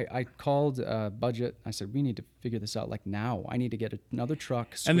was, I called budget. I said, we need to figure this out like now. I need to get another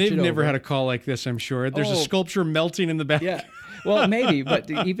truck. And they've never had a call like this, I'm sure. There's a sculpture melting in the back. Yeah. Well, maybe,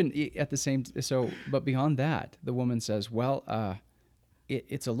 but even at the same, but beyond that, the woman says, well,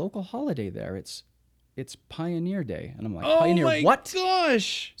 it's a local holiday there. It's Pioneer Day. And I'm like, Pioneer what? Oh my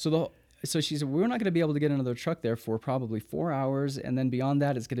gosh. So she said, we're not going to be able to get another truck there for probably 4 hours. And then beyond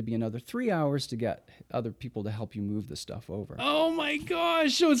that, it's going to be another 3 hours to get other people to help you move the stuff over. Oh my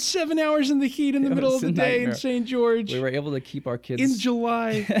gosh. So it's 7 hours in the heat in the middle of the day in St. George. We were able to keep our kids. In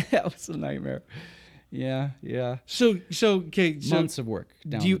July. That was a nightmare. Yeah. So months of work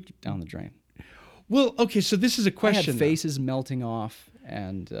down the drain. Well, okay, so this is a question. I had faces melting off,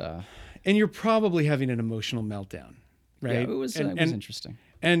 and you're probably having an emotional meltdown, right? Yeah, it was interesting.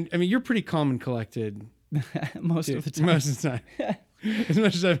 And I mean, you're pretty calm and collected most of the time. Most of the time, as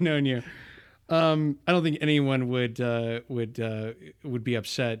much as I've known you. I don't think anyone would be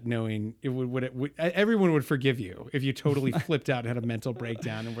upset knowing everyone would forgive you if you totally flipped out and had a mental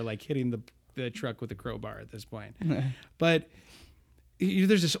breakdown and were like hitting the truck with a crowbar at this point. But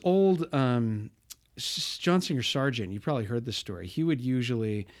there's this old John Singer Sargent. You probably heard this story. He would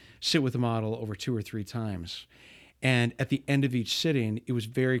usually sit with a model over 2 or 3 times. And at the end of each sitting, it was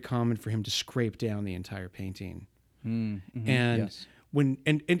very common for him to scrape down the entire painting. Mm-hmm. And yes.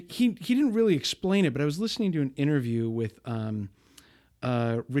 He didn't really explain it, but I was listening to an interview with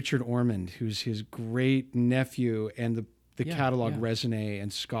Richard Ormond, who's his great nephew and the catalog raisonné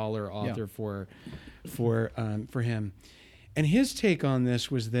and scholar author for him. And his take on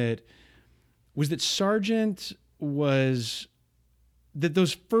this was that Sargent was that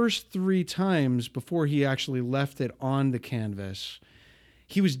those first 3 times before he actually left it on the canvas,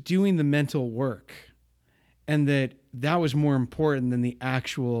 he was doing the mental work, and that was more important than the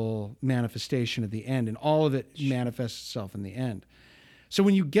actual manifestation at the end, and all of it manifests itself in the end. So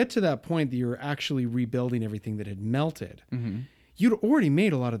when you get to that point that you're actually rebuilding everything that had melted, you'd already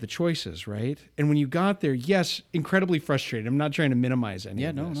made a lot of the choices, right? And when you got there, yes, incredibly frustrated. I'm not trying to minimize any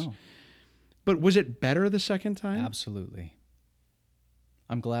of this. No. But was it better the second time? Absolutely.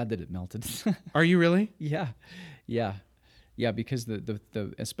 I'm glad that it melted. Are you really? Yeah, because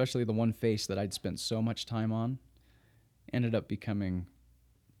the especially the one face that I'd spent so much time on ended up becoming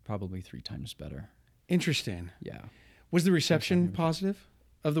probably 3 times better. Interesting. Yeah. Was the reception positive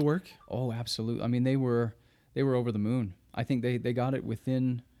of the work? Oh, absolutely. I mean, they were over the moon. I think they got it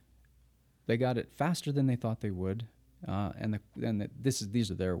faster than they thought they would. These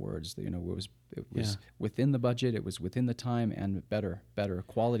are their words. It was within the budget. It was within the time, and better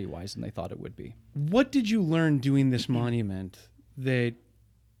quality wise than they thought it would be. What did you learn doing this monument that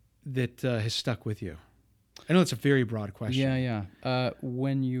has stuck with you? I know it's a very broad question. Yeah.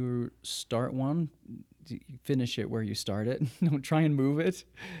 When you start one, finish it where you start it. Don't try and move it.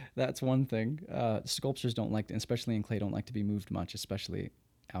 That's one thing. Sculptures don't like to, especially in clay, don't like to be moved much, especially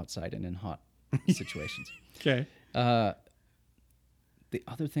outside and in hot situations. Okay. The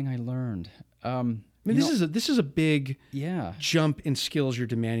other thing I learned, this is a big jump in skills you're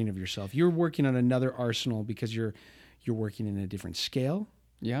demanding of yourself. You're working on another arsenal because you're working in a different scale.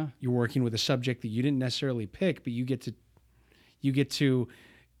 Yeah. You're working with a subject that you didn't necessarily pick, but you get to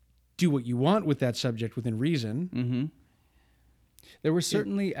do what you want with that subject within reason. Mm-hmm. There were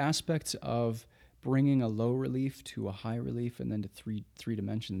certainly aspects of bringing a low relief to a high relief and then to three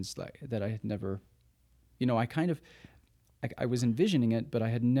dimensions that I had never, I was envisioning it, but I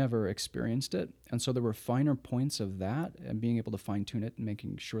had never experienced it. And so there were finer points of that, and being able to fine tune it and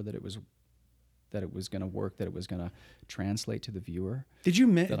making sure that it was going to work, that it was going to translate to the viewer. Did you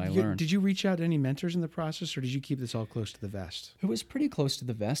learned. Did you reach out to any mentors in the process, or did you keep this all close to the vest? It was pretty close to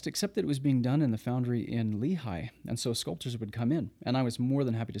the vest, except that it was being done in the foundry in Lehigh. And so sculptors would come in, and I was more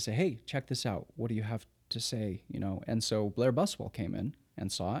than happy to say, hey, check this out. What do you have to say? And so Blair Buswell came in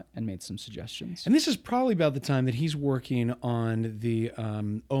and saw it and made some suggestions. And this is probably about the time that he's working on the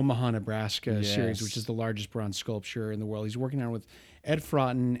Omaha, Nebraska series, which is the largest bronze sculpture in the world. He's working on it with Ed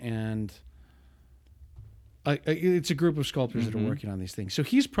Fraughton, and it's a group of sculptors that are working on these things. So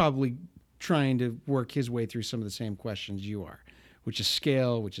he's probably trying to work his way through some of the same questions you are, which is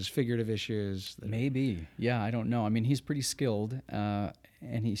scale, which is figurative issues. Maybe. Yeah, I don't know. I mean, he's pretty skilled,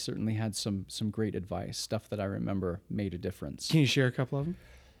 and he certainly had some great advice, stuff that I remember made a difference. Can you share a couple of them?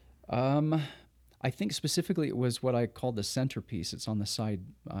 I think specifically it was what I called the centerpiece. It's on the side,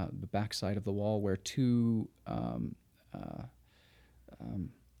 the back side of the wall, where two, what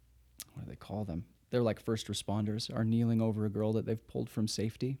do they call them? They're like first responders, are kneeling over a girl that they've pulled from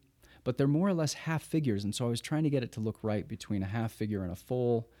safety. But they're more or less half figures, and so I was trying to get it to look right between a half figure and a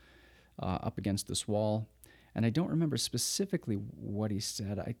full up against this wall. And I don't remember specifically what he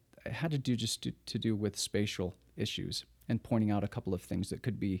said. I had to do with spatial issues and pointing out a couple of things that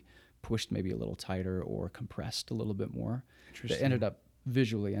could be pushed maybe a little tighter or compressed a little bit more. Interesting. That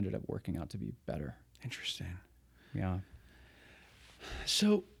visually ended up working out to be better. Interesting. Yeah.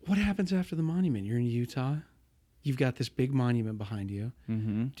 So what happens after the monument? You're in Utah. You've got this big monument behind you.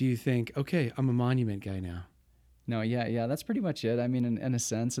 Mm-hmm. Do you think, okay, I'm a monument guy now? No, yeah, that's pretty much it. I mean, in a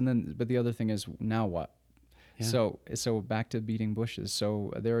sense. And then, but the other thing is, now what? Yeah. So back to beating bushes.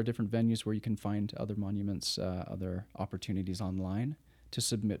 So there are different venues where you can find other monuments, other opportunities online to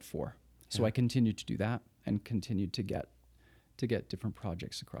submit for. So I continued to do that and continued to get different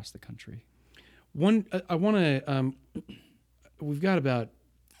projects across the country. I want to. We've got about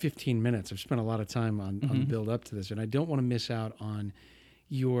 15 minutes. I've spent a lot of time on the build up to this, and I don't want to miss out on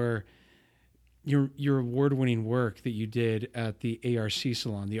your award-winning work that you did at the ARC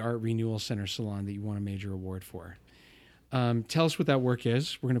Salon, the Art Renewal Center Salon that you won a major award for. Tell us what that work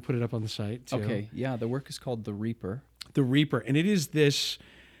is. We're going to put it up on the site too. Okay, yeah, the work is called The Reaper. The Reaper, and it is this.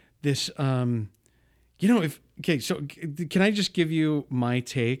 So can I just give you my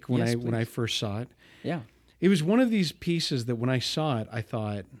take when I first saw it? Yeah. It was one of these pieces that when I saw it, I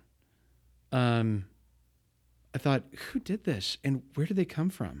thought, who did this and where did they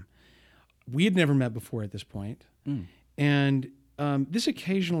come from? We had never met before at this point. And this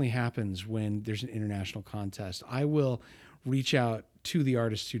occasionally happens when there's an international contest. I will reach out to the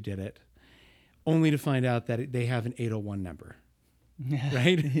artists who did it, only to find out that they have an 801 number,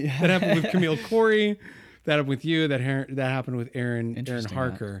 right? Yeah. That happened with Camille Corey. That happened with you. That happened with Aaron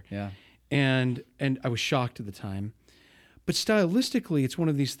Harker. Yeah. And I was shocked at the time. But stylistically, it's one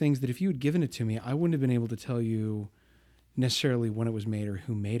of these things that if you had given it to me, I wouldn't have been able to tell you necessarily when it was made or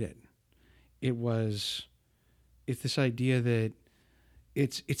who made it. It's this idea that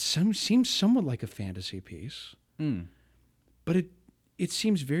it seems somewhat like a fantasy piece, but it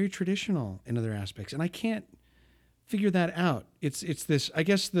seems very traditional in other aspects, and I can't figure that out. It's this. I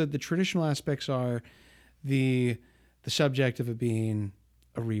guess the traditional aspects are the subject of it being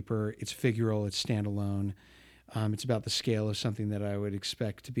a reaper. It's figural. It's standalone. It's about the scale of something that I would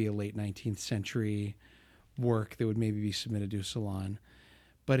expect to be a late 19th century work that would maybe be submitted to a salon.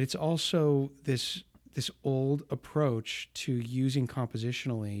 But it's also this old approach to using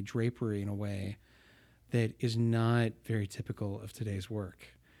compositionally drapery in a way that is not very typical of today's work.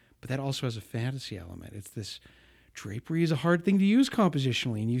 But that also has a fantasy element. It's this drapery is a hard thing to use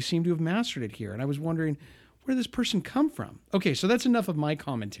compositionally, and you seem to have mastered it here. And I was wondering, where did this person come from? Okay, so that's enough of my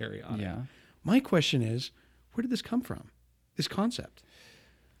commentary on it. My question is, where did this come from, this concept?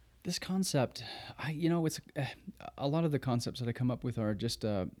 This concept, it's a lot of the concepts that I come up with are just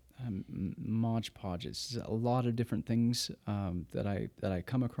Mod Podge. It's a lot of different things that I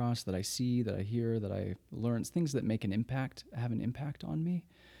come across, that I see, that I hear, that I learn. It's things that have an impact on me.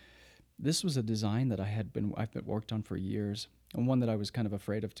 This was a design that I've been worked on for years, and one that I was kind of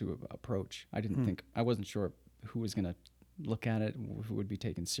afraid of to approach. I wasn't sure who was going to look at it, who would be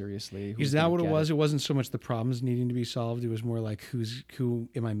taken seriously. Is that what it was? It wasn't so much the problems needing to be solved. It was more like, who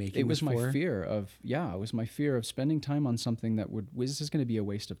am I making this for? It was my fear of spending time on something that was just going to be a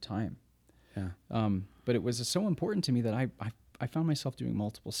waste of time. Yeah. But it was so important to me that I found myself doing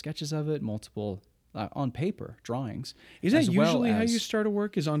multiple sketches of it, multiple on paper drawings. Is that usually how you start a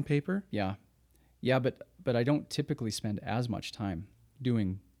work? Is on paper? Yeah. Yeah, but I don't typically spend as much time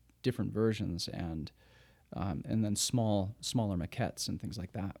doing different versions and then smaller maquettes and things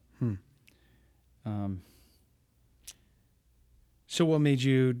like that. So what made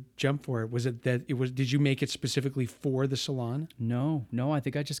you jump for it? Was it that did you make it specifically for the salon? No. I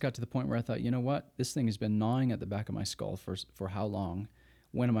think I just got to the point where I thought, you know what? This thing has been gnawing at the back of my skull for how long?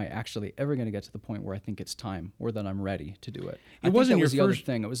 When am I actually ever going to get to the point where I think it's time, or that I'm ready to do it? It wasn't your first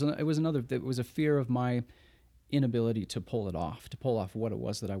thing. It was a fear of my inability to pull off what it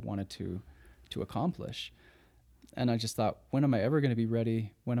was that I wanted to accomplish. And I just thought, when am I ever going to be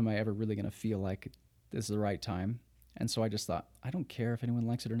ready? When am I ever really going to feel like this is the right time? And so I just thought, I don't care if anyone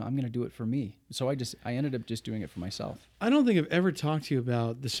likes it or not. I'm going to do it for me. So I ended up just doing it for myself. I don't think I've ever talked to you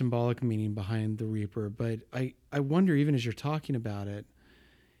about the symbolic meaning behind the Reaper, but I wonder, even as you're talking about it,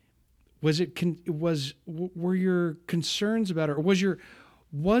 were your concerns about it, or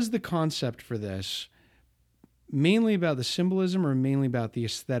was the concept for this mainly about the symbolism or mainly about the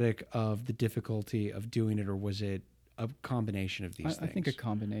aesthetic of the difficulty of doing it, or was it a combination of these things? I think a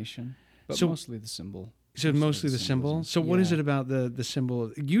combination, but mostly the symbol. So mostly the symbol. So what is it about the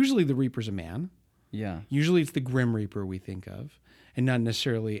symbol? Usually the Reaper's a man. Yeah. Usually it's the Grim Reaper we think of, and not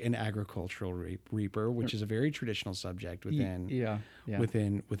necessarily an agricultural reaper, which is a very traditional subject within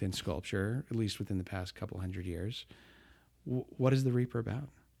sculpture, at least within the past couple hundred years. What is the Reaper about?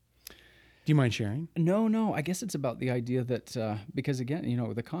 Do you mind sharing? No. I guess it's about the idea that because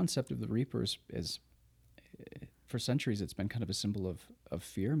again, the concept of the Reaper is for centuries it's been kind of a symbol of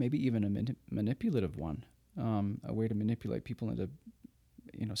fear, maybe even a manipulative one, a way to manipulate people into,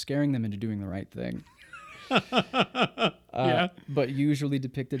 scaring them into doing the right thing. But usually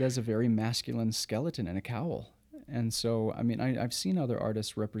depicted as a very masculine skeleton and a cowl. And so, I mean, I've seen other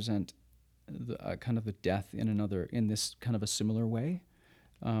artists represent the kind of the death in this kind of a similar way.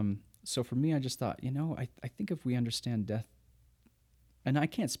 So for me, I just thought, I think if we understand death, and I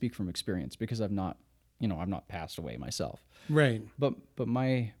can't speak from experience because I've not passed away myself. Right. But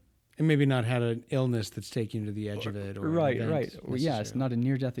and maybe not had an illness that's taking you to the edge of it, or right. Well, yeah, it's not a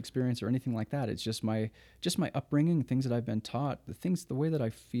near-death experience or anything like that. It's just my upbringing, things that I've been taught, the way that I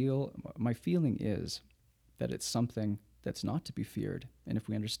feel. My feeling is that it's something that's not to be feared, and if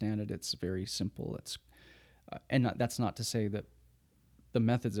we understand it, it's very simple. It's that's not to say that the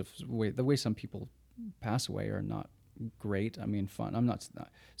methods of the way some people pass away are not great. I mean, fun. I'm not.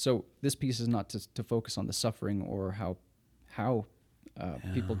 So this piece is not to focus on the suffering or how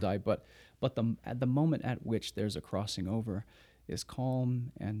people die, but at the moment at which there's a crossing over is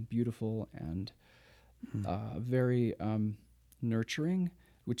calm and beautiful and very nurturing,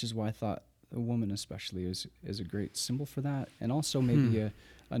 which is why I thought a woman especially is a great symbol for that, and also maybe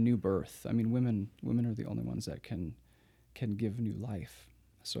a new birth. I mean, women are the only ones that can give new life.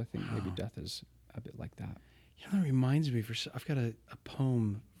 So I think maybe death is a bit like that. That reminds me. I've got a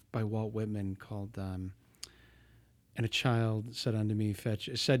poem by Walt Whitman called "And a child said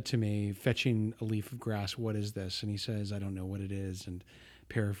to me, fetching a leaf of grass, what is this?" And he says, "I don't know what it is." And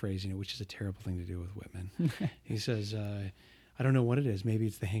paraphrasing it, which is a terrible thing to do with Whitman, he says, "I don't know what it is. Maybe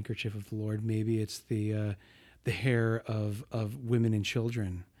it's the handkerchief of the Lord. Maybe it's the hair of women and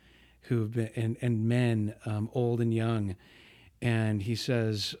children who have been and men, old and young." And he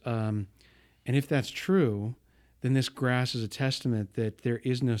says, "And if that's true, then this grass is a testament that there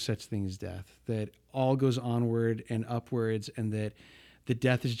is no such thing as death, that all goes onward and upwards, and that the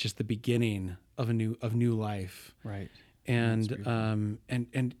death is just the beginning of new life." Right. And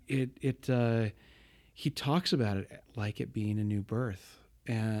he talks about it like it being a new birth,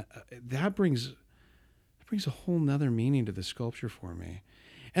 and that brings a whole nother meaning to the sculpture for me,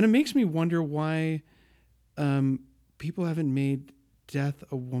 and it makes me wonder why people haven't made death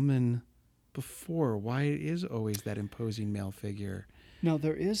a woman before. Why it is always that imposing male figure. Now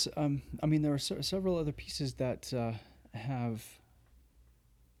there is, there are several other pieces that have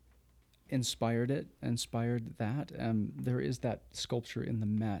inspired that. There is that sculpture in the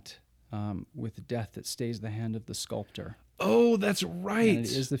Met with death that stays the hand of the sculptor. Oh, that's right. And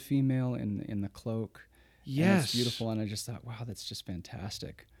it is the female in the cloak. Yes. And it's beautiful, and I just thought, wow, that's just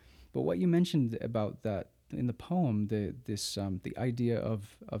fantastic. But what you mentioned about that in the poem, the idea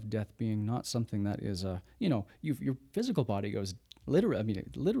of death being not something that is your physical body goes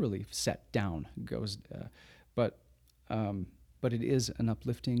literally set down, goes, but it is an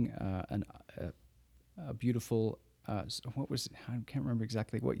uplifting, a beautiful. I can't remember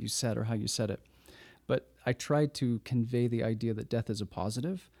exactly what you said or how you said it, but I tried to convey the idea that death is a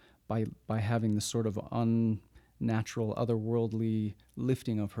positive by having this sort of unnatural, otherworldly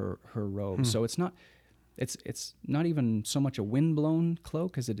lifting of her robe. So it's not even so much a wind-blown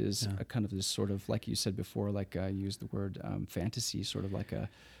cloak as it is a kind of this sort of, like you said before, like I used the word fantasy, sort of like a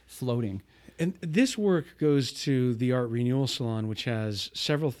floating. And this work goes to the Art Renewal Salon, which has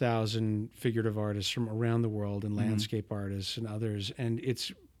several thousand figurative artists from around the world and landscape artists and others. And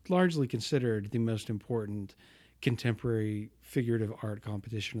it's largely considered the most important contemporary figurative art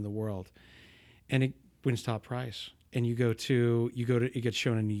competition in the world. And it wins top prize. And it gets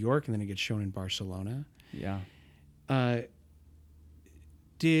shown in New York, and then it gets shown in Barcelona. Yeah.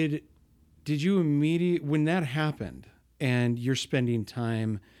 did you when that happened and you're spending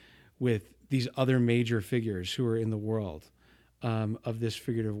time with these other major figures who are in the world, of this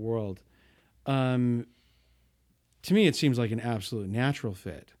figurative world, to me, it seems like an absolute natural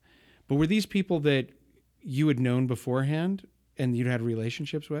fit. But were these people that you had known beforehand and you'd had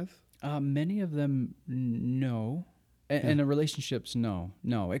relationships with? Many of them, no. And the relationships, no,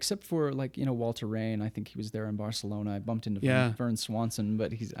 except for Walter Rain. I think he was there in Barcelona. I bumped into Vern Swanson,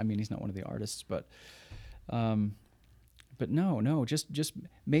 but he's not one of the artists. But no, just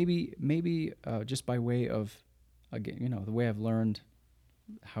maybe just by way of, again, the way I've learned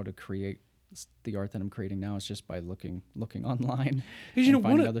how to create the art that I'm creating now is just by looking online and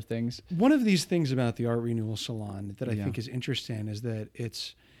finding other things. One of these things about the Art Renewal Salon that I think is interesting is that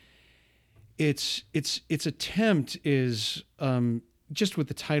its attempt is, just with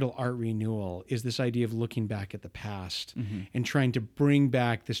the title Art Renewal, is this idea of looking back at the past and trying to bring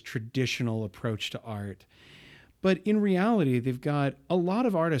back this traditional approach to art. But in reality, they've got a lot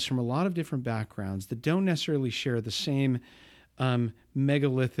of artists from a lot of different backgrounds that don't necessarily share the same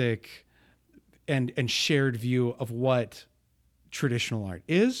megalithic and shared view of what traditional art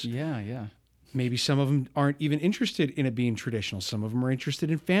is. Yeah. Maybe some of them aren't even interested in it being traditional. Some of them are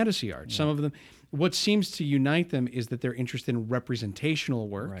interested in fantasy art. Yeah. Some of them, what seems to unite them is that they're interested in representational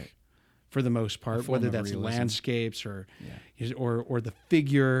work, for the most part, whether that's realism, landscapes or the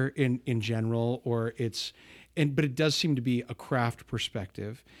figure in general, or but it does seem to be a craft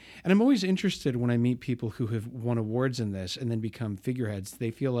perspective. And I'm always interested when I meet people who have won awards in this and then become figureheads.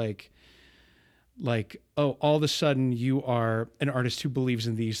 They feel like, oh, all of a sudden you are an artist who believes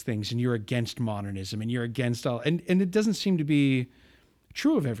in these things and you're against modernism and you're against all, and it doesn't seem to be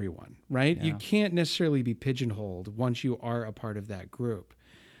true of everyone, right? Yeah. You can't necessarily be pigeonholed once you are a part of that group.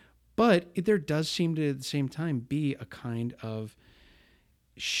 But there does seem to, at the same time, be a kind of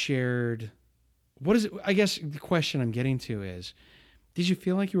shared, what is it? I guess the question I'm getting to is, did you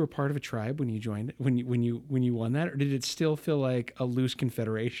feel like you were part of a tribe when you joined, when you won that, or did it still feel like a loose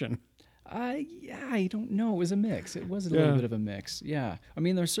confederation? I don't know. It was a mix. It was a little bit of a mix. Yeah. I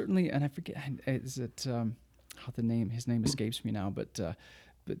mean, there's certainly, and I forget, is it, his name escapes me now, but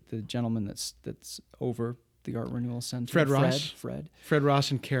the gentleman that's over the Art Renewal Center. Fred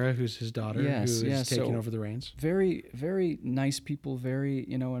Ross and Kara, who's his daughter, who is taking over the reins. Very, very nice people,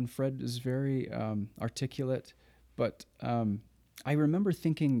 and Fred is very articulate, but I remember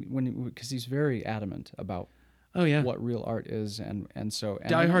thinking because he's very adamant about what real art is, and so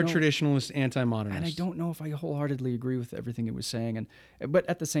diehard traditionalist, anti-modernist. And I don't know if I wholeheartedly agree with everything he was saying, but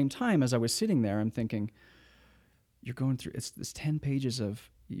at the same time, as I was sitting there, I'm thinking, you're going through it's 10 pages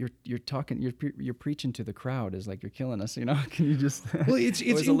of you're talking, you're preaching to the crowd, is like, you're killing us, Can you just? Well,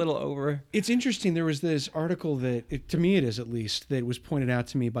 it was a little over. It's interesting. There was this article that, to me, it is at least, that was pointed out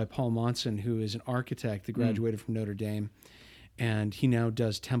to me by Paul Monson, who is an architect that graduated from Notre Dame. And he now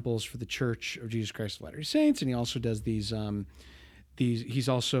does temples for the Church of Jesus Christ of Latter-day Saints, and he also does these. He's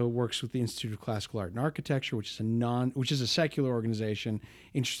also works with the Institute of Classical Art and Architecture, which is a secular organization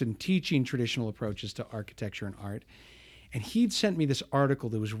interested in teaching traditional approaches to architecture and art. And he'd sent me this article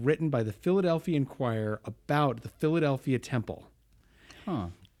that was written by the Philadelphia Inquirer about the Philadelphia Temple. Huh.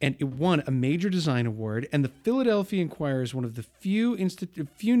 And it won a major design award. And the Philadelphia Inquirer is one of the few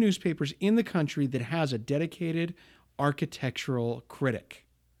newspapers in the country that has a dedicated architectural critic.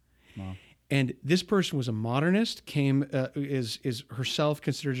 Wow. And this person was a modernist, considers herself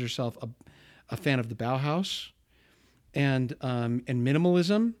a fan of the Bauhaus and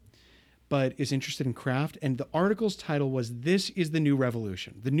minimalism, but is interested in craft. And the article's title was, "This is the New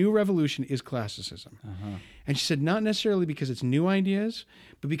Revolution. The New Revolution is Classicism." Uh-huh. And she said, not necessarily because it's new ideas,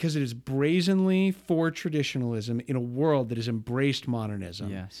 but because it is brazenly for traditionalism in a world that has embraced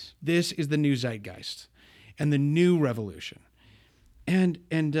modernism. Yes. This is the new zeitgeist and the new revolution. And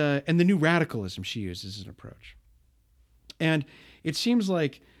the new radicalism she uses as an approach. And it seems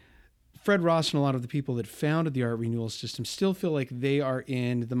like Fred Ross and a lot of the people that founded the Art Renewal system still feel like they are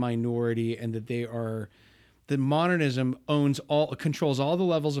in the minority, and that modernism controls all the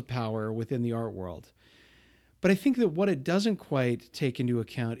levels of power within the art world. But I think that what it doesn't quite take into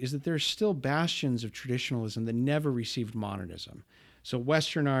account is that there are still bastions of traditionalism that never received modernism. So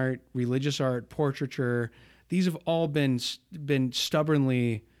Western art, religious art, portraiture, these have all been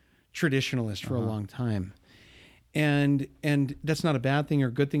stubbornly traditionalist for a long time. And that's not a bad thing or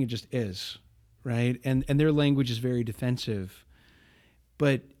a good thing, it just is, right? And their language is very defensive.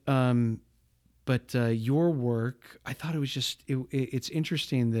 But your work, I thought it was just, it's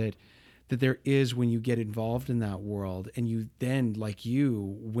interesting that there is, when you get involved in that world and you then, like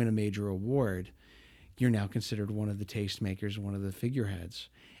you, win a major award, you're now considered one of the tastemakers, one of the figureheads.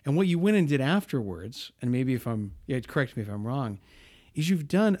 And what you went and did afterwards, and maybe correct me if I'm wrong, is you've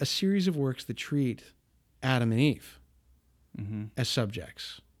done a series of works that treat Adam and Eve as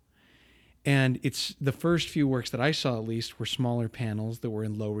subjects. And it's the first few works that I saw, at least, were smaller panels that were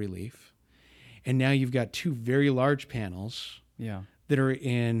in low relief. And now you've got two very large panels that are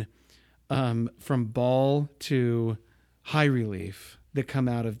in from ball to high relief that come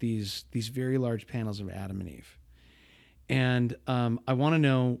out of these very large panels of Adam and Eve. And I want to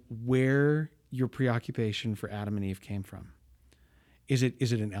know where your preoccupation for Adam and Eve came from. Is it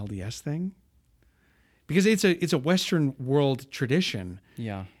an LDS thing? Because it's a Western world tradition.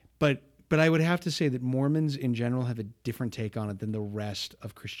 Yeah. But I would have to say that Mormons in general have a different take on it than the rest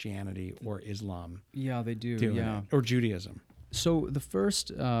of Christianity or Islam. Yeah, they do. Or Judaism. So the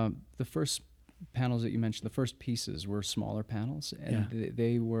first panels that you mentioned, the first pieces were smaller panels, and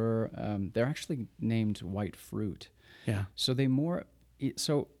they were they're actually named white fruit. Yeah. So they more.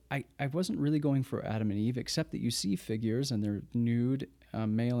 So I wasn't really going for Adam and Eve, except that you see figures and they're nude,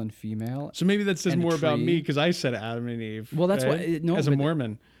 male and female. So maybe that says more about me because I said Adam and Eve. Well, that's why. No, as a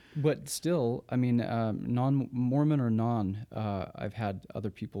Mormon. But still, I mean, non-Mormon or non, I've had other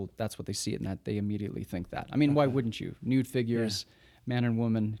people, that's what they see it, and that they immediately think that. I mean, why wouldn't you? Nude figures, man and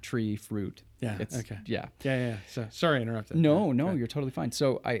woman, tree, fruit. Yeah, okay. Yeah. So, sorry I interrupted. No, you're totally fine.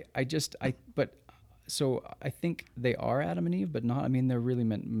 So So I think they are Adam and Eve, but not, I mean, they're really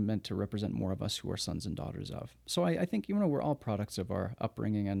meant to represent more of us who are sons and daughters of. So I think, we're all products of our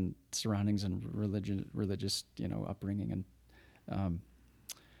upbringing and surroundings and religious, upbringing and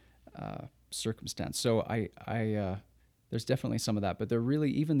circumstance. So there's definitely some of that, but they're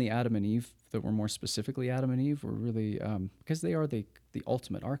really, even the Adam and Eve that were more specifically Adam and Eve were really, because they are the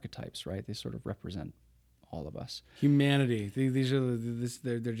ultimate archetypes, right? They sort of represent all of us. Humanity. These are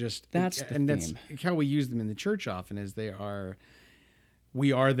they're just, that's the theme. That's how we use them in the church often, is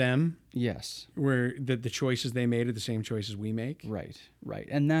we are them. Yes. Where the choices they made are the same choices we make. Right.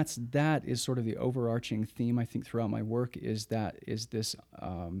 And that is sort of the overarching theme, I think, throughout my work, is this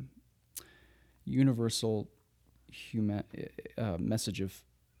universal human message of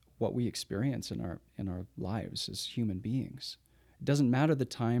what we experience in our lives as human beings. It doesn't matter the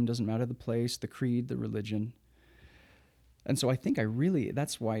time, doesn't matter the place, the creed, the religion. And so I think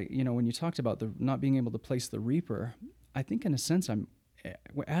that's why, when you talked about the not being able to place the reaper, I think in a sense as I'm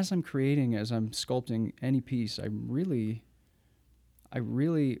sculpting any piece, I really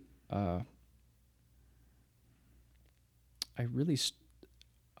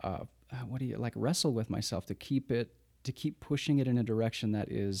wrestle with myself to keep pushing it in a direction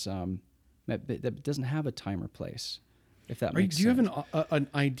that is that doesn't have a time or place. If that makes sense. Do you have an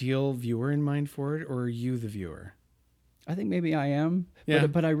ideal viewer in mind for it, or are you the viewer? I think maybe I am,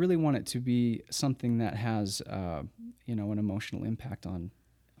 but I really want it to be something that has an emotional impact on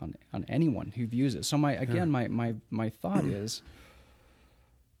anyone who views it. So my thought is,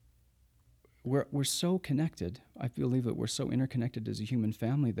 we're so connected. I believe that we're so interconnected as a human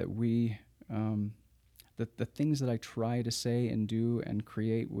family that we the things that I try to say and do and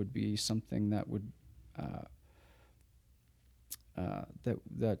create would be something that would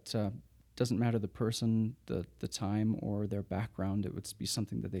that doesn't matter the person, the time, or their background. It would be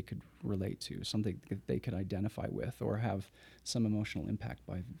something that they could relate to, something that they could identify with, or have some emotional impact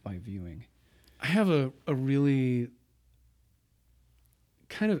by viewing. I have a really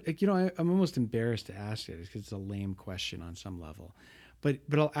kind of, I'm almost embarrassed to ask it because it's a lame question on some level. But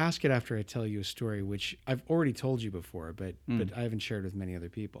I'll ask it after I tell you a story, which I've already told you before, but I haven't shared with many other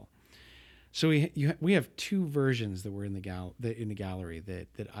people. So we have two versions that were in the gallery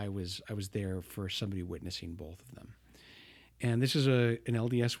that I was there for somebody witnessing both of them. And this is an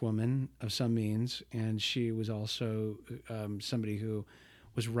LDS woman of some means, and she was also somebody who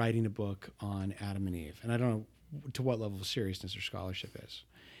was writing a book on Adam and Eve. And I don't know to what level of seriousness her scholarship is.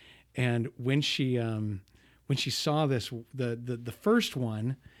 And when she saw this, the first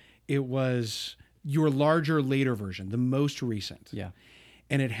one, it was your larger, later version, the most recent. Yeah.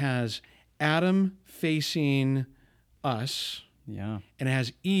 And it has Adam facing us. Yeah. And it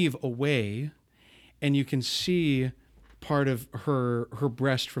has Eve away, and you can see part of her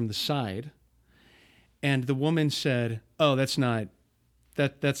breast from the side. And the woman said, "Oh, that's not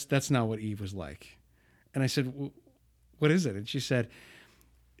what Eve was like." And I said, "What is it?" And she said,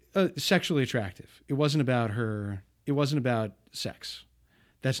 "Sexually attractive. It wasn't about her. It wasn't about sex.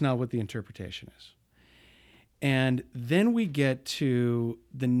 That's not what the interpretation is." And then we get to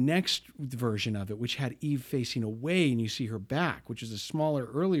the next version of it, which had Eve facing away, and you see her back, which is a smaller,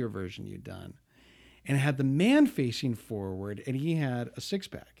 earlier version you'd done. And it had the man facing forward, and he had a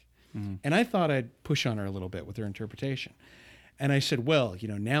six-pack. And I thought I'd push on her a little bit with her interpretation. And I said, well,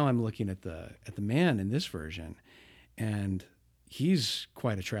 now I'm looking at the man in this version, and he's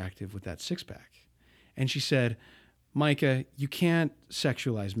quite attractive with that six-pack. And she said, Micah, you can't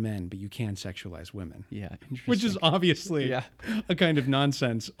sexualize men, but you can sexualize women. Yeah, which is obviously a kind of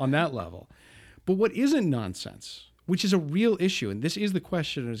nonsense on that level. But what isn't nonsense, which is a real issue, and this is the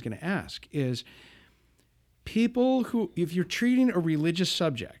question I was going to ask, is people who, if you're treating a religious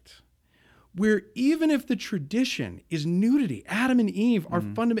subject, where even if the tradition is nudity, Adam and Eve are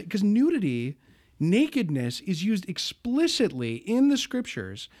fundamental, because nakedness is used explicitly in the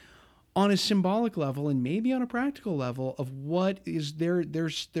scriptures on a symbolic level and maybe on a practical level of what is their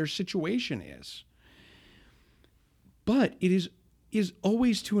situation is. But it is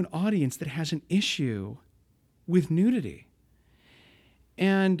always to an audience that has an issue with nudity.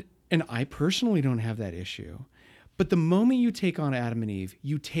 And I personally don't have that issue. But the moment you take on Adam and Eve,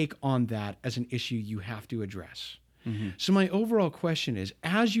 you take on that as an issue you have to address. So my overall question is,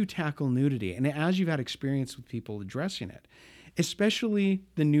 as you tackle nudity and as you've had experience with people addressing it, especially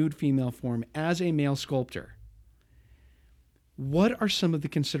the nude female form as a male sculptor, what are some of the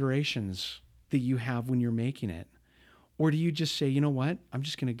considerations that you have when you're making it? Or do you just say, you know what, I'm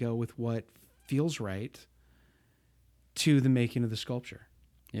just going to go with what feels right to the making of the sculpture?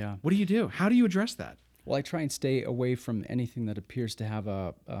 Yeah. What do you do? How do you address that? Well, I try and stay away from anything that appears to have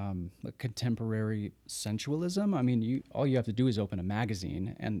a contemporary sensualism. I mean, all you have to do is open a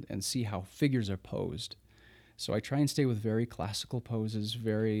magazine and see how figures are posed. So I try and stay with very classical poses,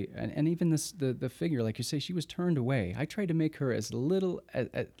 and even the figure, like you say, she was turned away. I try to make her as little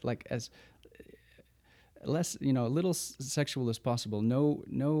as less, little sexual as possible.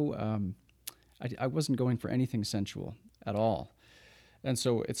 I wasn't going for anything sensual at all. And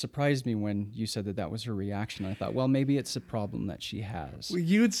so it surprised me when you said that was her reaction. I thought, well, maybe it's a problem that she has. Well,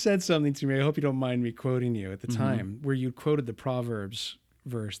 you had said something to me, I hope you don't mind me quoting you at the time, where you quoted the Proverbs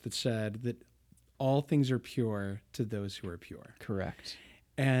verse that said that all things are pure to those who are pure. Correct.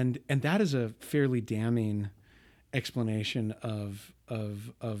 And that is a fairly damning explanation of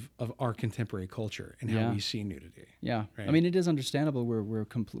our contemporary culture and how we see nudity. Yeah. Right? I mean, it is understandable.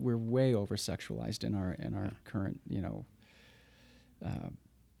 We're way over sexualized in our current,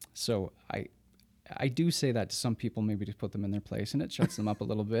 so I do say that to some people, maybe to put them in their place, and it shuts them up a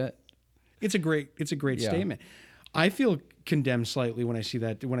little bit. It's a great statement. I feel condemned slightly when I see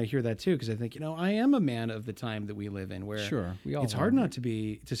that, when I hear that too, because I think, I am a man of the time that we live in, where it's hard not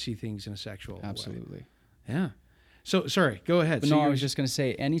to see things in a sexual way. Absolutely. Yeah. So sorry, go ahead. But no, I was just going to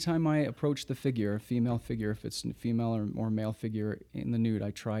say, anytime I approach the figure, female figure, if it's female or male figure in the nude,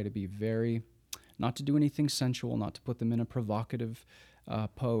 I try to be not to do anything sensual, not to put them in a provocative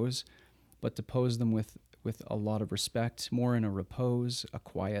pose, but to pose them with a lot of respect, more in a repose, a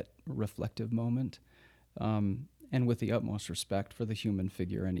quiet, reflective moment, and with the utmost respect for the human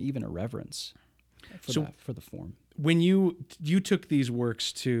figure and even a reverence for the form. When you took these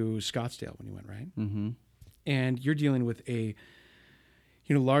works to Scottsdale when you went, right? Mm-hmm. And you're dealing with a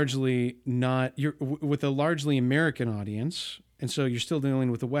largely American audience, and so you're still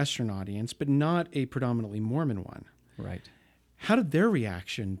dealing with a Western audience, but not a predominantly Mormon one. Right. How did their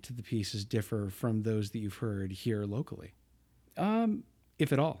reaction to the pieces differ from those that you've heard here locally?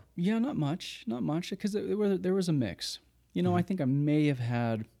 If at all? Yeah, not much, because there was a mix. I think I may have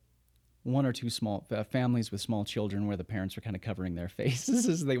had one or two small families with small children where the parents were kind of covering their faces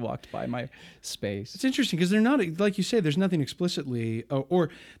as they walked by my space. It's interesting because they're not, like you say, there's nothing explicitly, or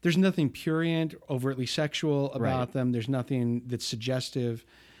there's nothing prurient, overtly sexual about them. There's nothing that's suggestive.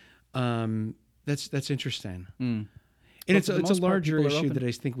 That's interesting. And it's a larger issue that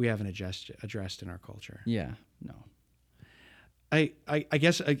I think we haven't addressed in our culture. Yeah, no. I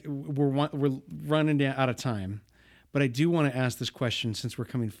guess we're running out of time. But I do want to ask this question since we're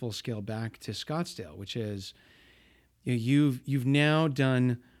coming full scale back to Scottsdale, which is, you've now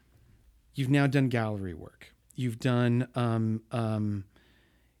done gallery work, you've done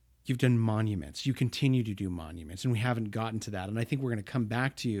monuments, you continue to do monuments, and we haven't gotten to that. And I think we're going to come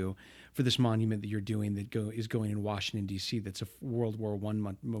back to you for this monument that you're doing that is going in Washington D.C. That's a World War I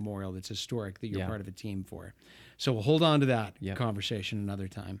memorial that's historic that you're part of a team for. So we'll hold on to that conversation another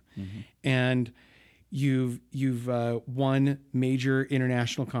time, and. You've won major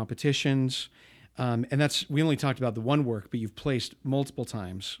international competitions, and we only talked about the one work, but you've placed multiple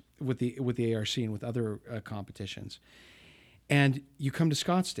times with the ARC and with other competitions. And you come to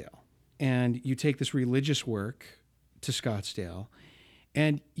Scottsdale, and you take this religious work to Scottsdale,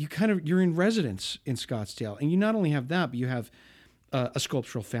 and you're in residence in Scottsdale, and you not only have that, but you have a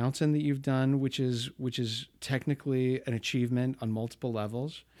sculptural fountain that you've done, which is technically an achievement on multiple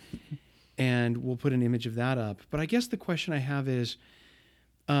levels. And we'll put an image of that up. But I guess the question I have is,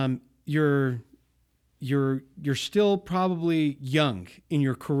 you're still probably young in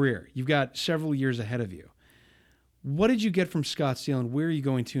your career. You've got several years ahead of you. What did you get from Scottsdale, and where are you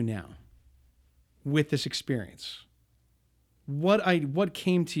going to now with this experience? What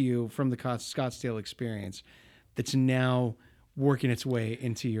came to you from the Scottsdale experience that's now working its way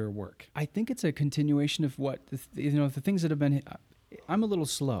into your work? I think it's a continuation of what the things that have been. I'm a little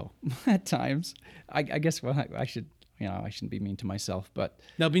slow at times. I guess I should. I shouldn't be mean to myself, but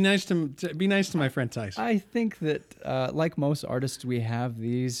now be nice to my friend Tyson. I think that like most artists, we have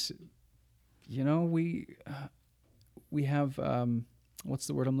these. We have what's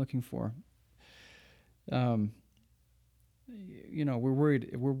the word I'm looking for? We're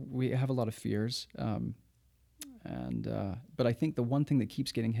worried. We have a lot of fears. But I think the one thing that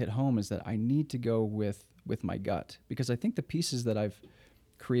keeps getting hit home is that I need to go with my gut, because I think the pieces that I've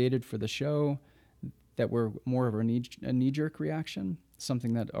created for the show that were more of a knee-jerk reaction,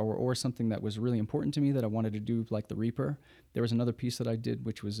 something that or something that was really important to me that I wanted to do, like the Reaper. There was another piece that I did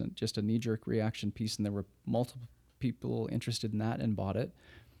which was just a knee-jerk reaction piece, and there were multiple people interested in that and bought it,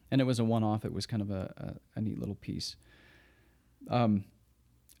 and it was a one-off. It was kind of a neat little piece. I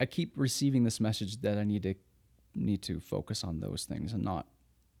keep receiving this message that I need to focus on those things and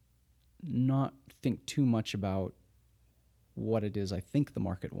not think too much about what it is I think the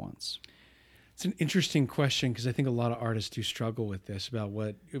market wants. It's an interesting question, because I think a lot of artists do struggle with this, about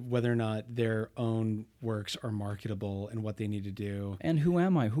whether or not their own works are marketable and what they need to do. And who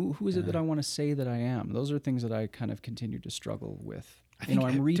am I? Who is it that I want to say that I am? Those are things that I kind of continue to struggle with.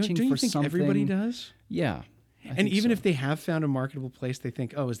 I'm reaching don't you for think something. Everybody does? Yeah. And even if they have found a marketable place, they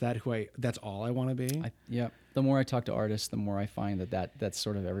think, oh, is that that's all I want to be? Yeah. The more I talk to artists, the more I find that's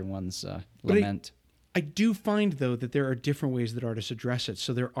sort of everyone's lament. I do find, though, that there are different ways that artists address it.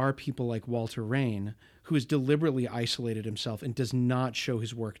 So there are people like Walter Rain, who has deliberately isolated himself and does not show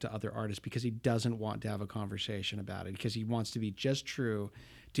his work to other artists because he doesn't want to have a conversation about it, because he wants to be just true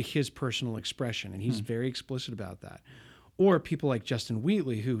to his personal expression. And he's very explicit about that. Or people like Justin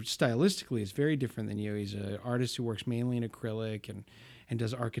Wheatley, who stylistically is very different than you. He's an artist who works mainly in acrylic and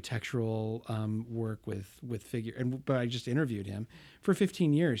does architectural work with figure. But I just interviewed him. For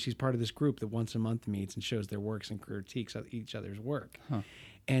 15 years, he's part of this group that once a month meets and shows their works and critiques each other's work. Huh.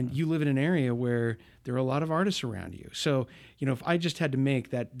 And you live in an area where there are a lot of artists around you. So, if I just had to make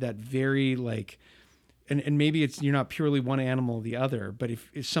that very and maybe you're not purely one animal or the other, but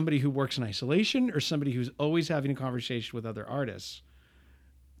if somebody who works in isolation or somebody who's always having a conversation with other artists,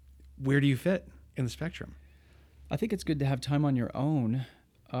 where do you fit in the spectrum? I think it's good to have time on your own.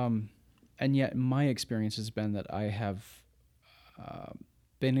 And yet my experience has been that I have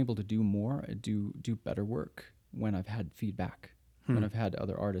been able to do more, do better work when I've had feedback, when I've had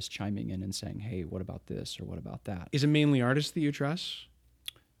other artists chiming in and saying, hey, what about this or what about that? Is it mainly artists that you trust?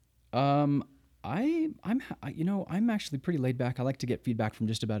 I'm actually pretty laid back. I like to get feedback from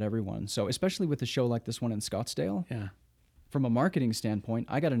just about everyone. So especially with a show like this one in Scottsdale, from a marketing standpoint,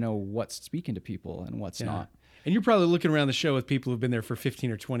 I got to know what's speaking to people and what's not. And you're probably looking around the show with people who've been there for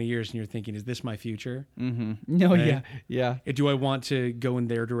 15 or 20 years, and you're thinking, is this my future? Mm-hmm. No, right? Yeah. Do I want to go in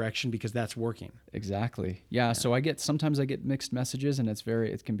their direction because that's working? Exactly. Yeah. So sometimes I get mixed messages, and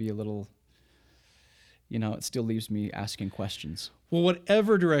it can be a little, it still leaves me asking questions. Well,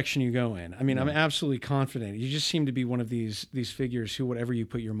 whatever direction you go in, I'm absolutely confident. You just seem to be one of these figures who, whatever you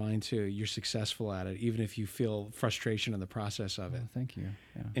put your mind to, you're successful at it, even if you feel frustration in the process of it. Thank you.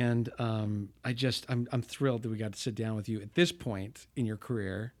 Yeah. And I'm thrilled that we got to sit down with you at this point in your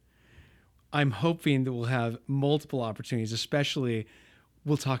career. I'm hoping that we'll have multiple opportunities, especially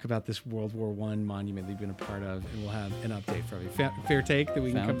we'll talk about this World War I monument that you've been a part of, and we'll have an update from you. Fair take that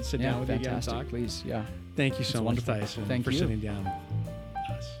we can come and sit down with you again and talk? Please, yeah. Thank you so much, Tyson, for sitting down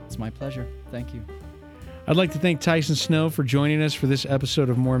with us. It's my pleasure. Thank you. I'd like to thank Tyson Snow for joining us for this episode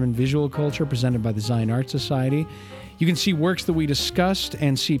of Mormon Visual Culture presented by the Zion Art Society. You can see works that we discussed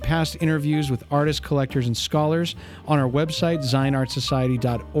and see past interviews with artists, collectors, and scholars on our website,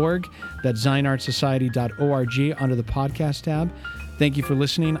 zionartsociety.org. That's zionartsociety.org under the podcast tab. Thank you for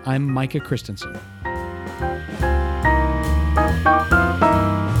listening. I'm Micah Christensen.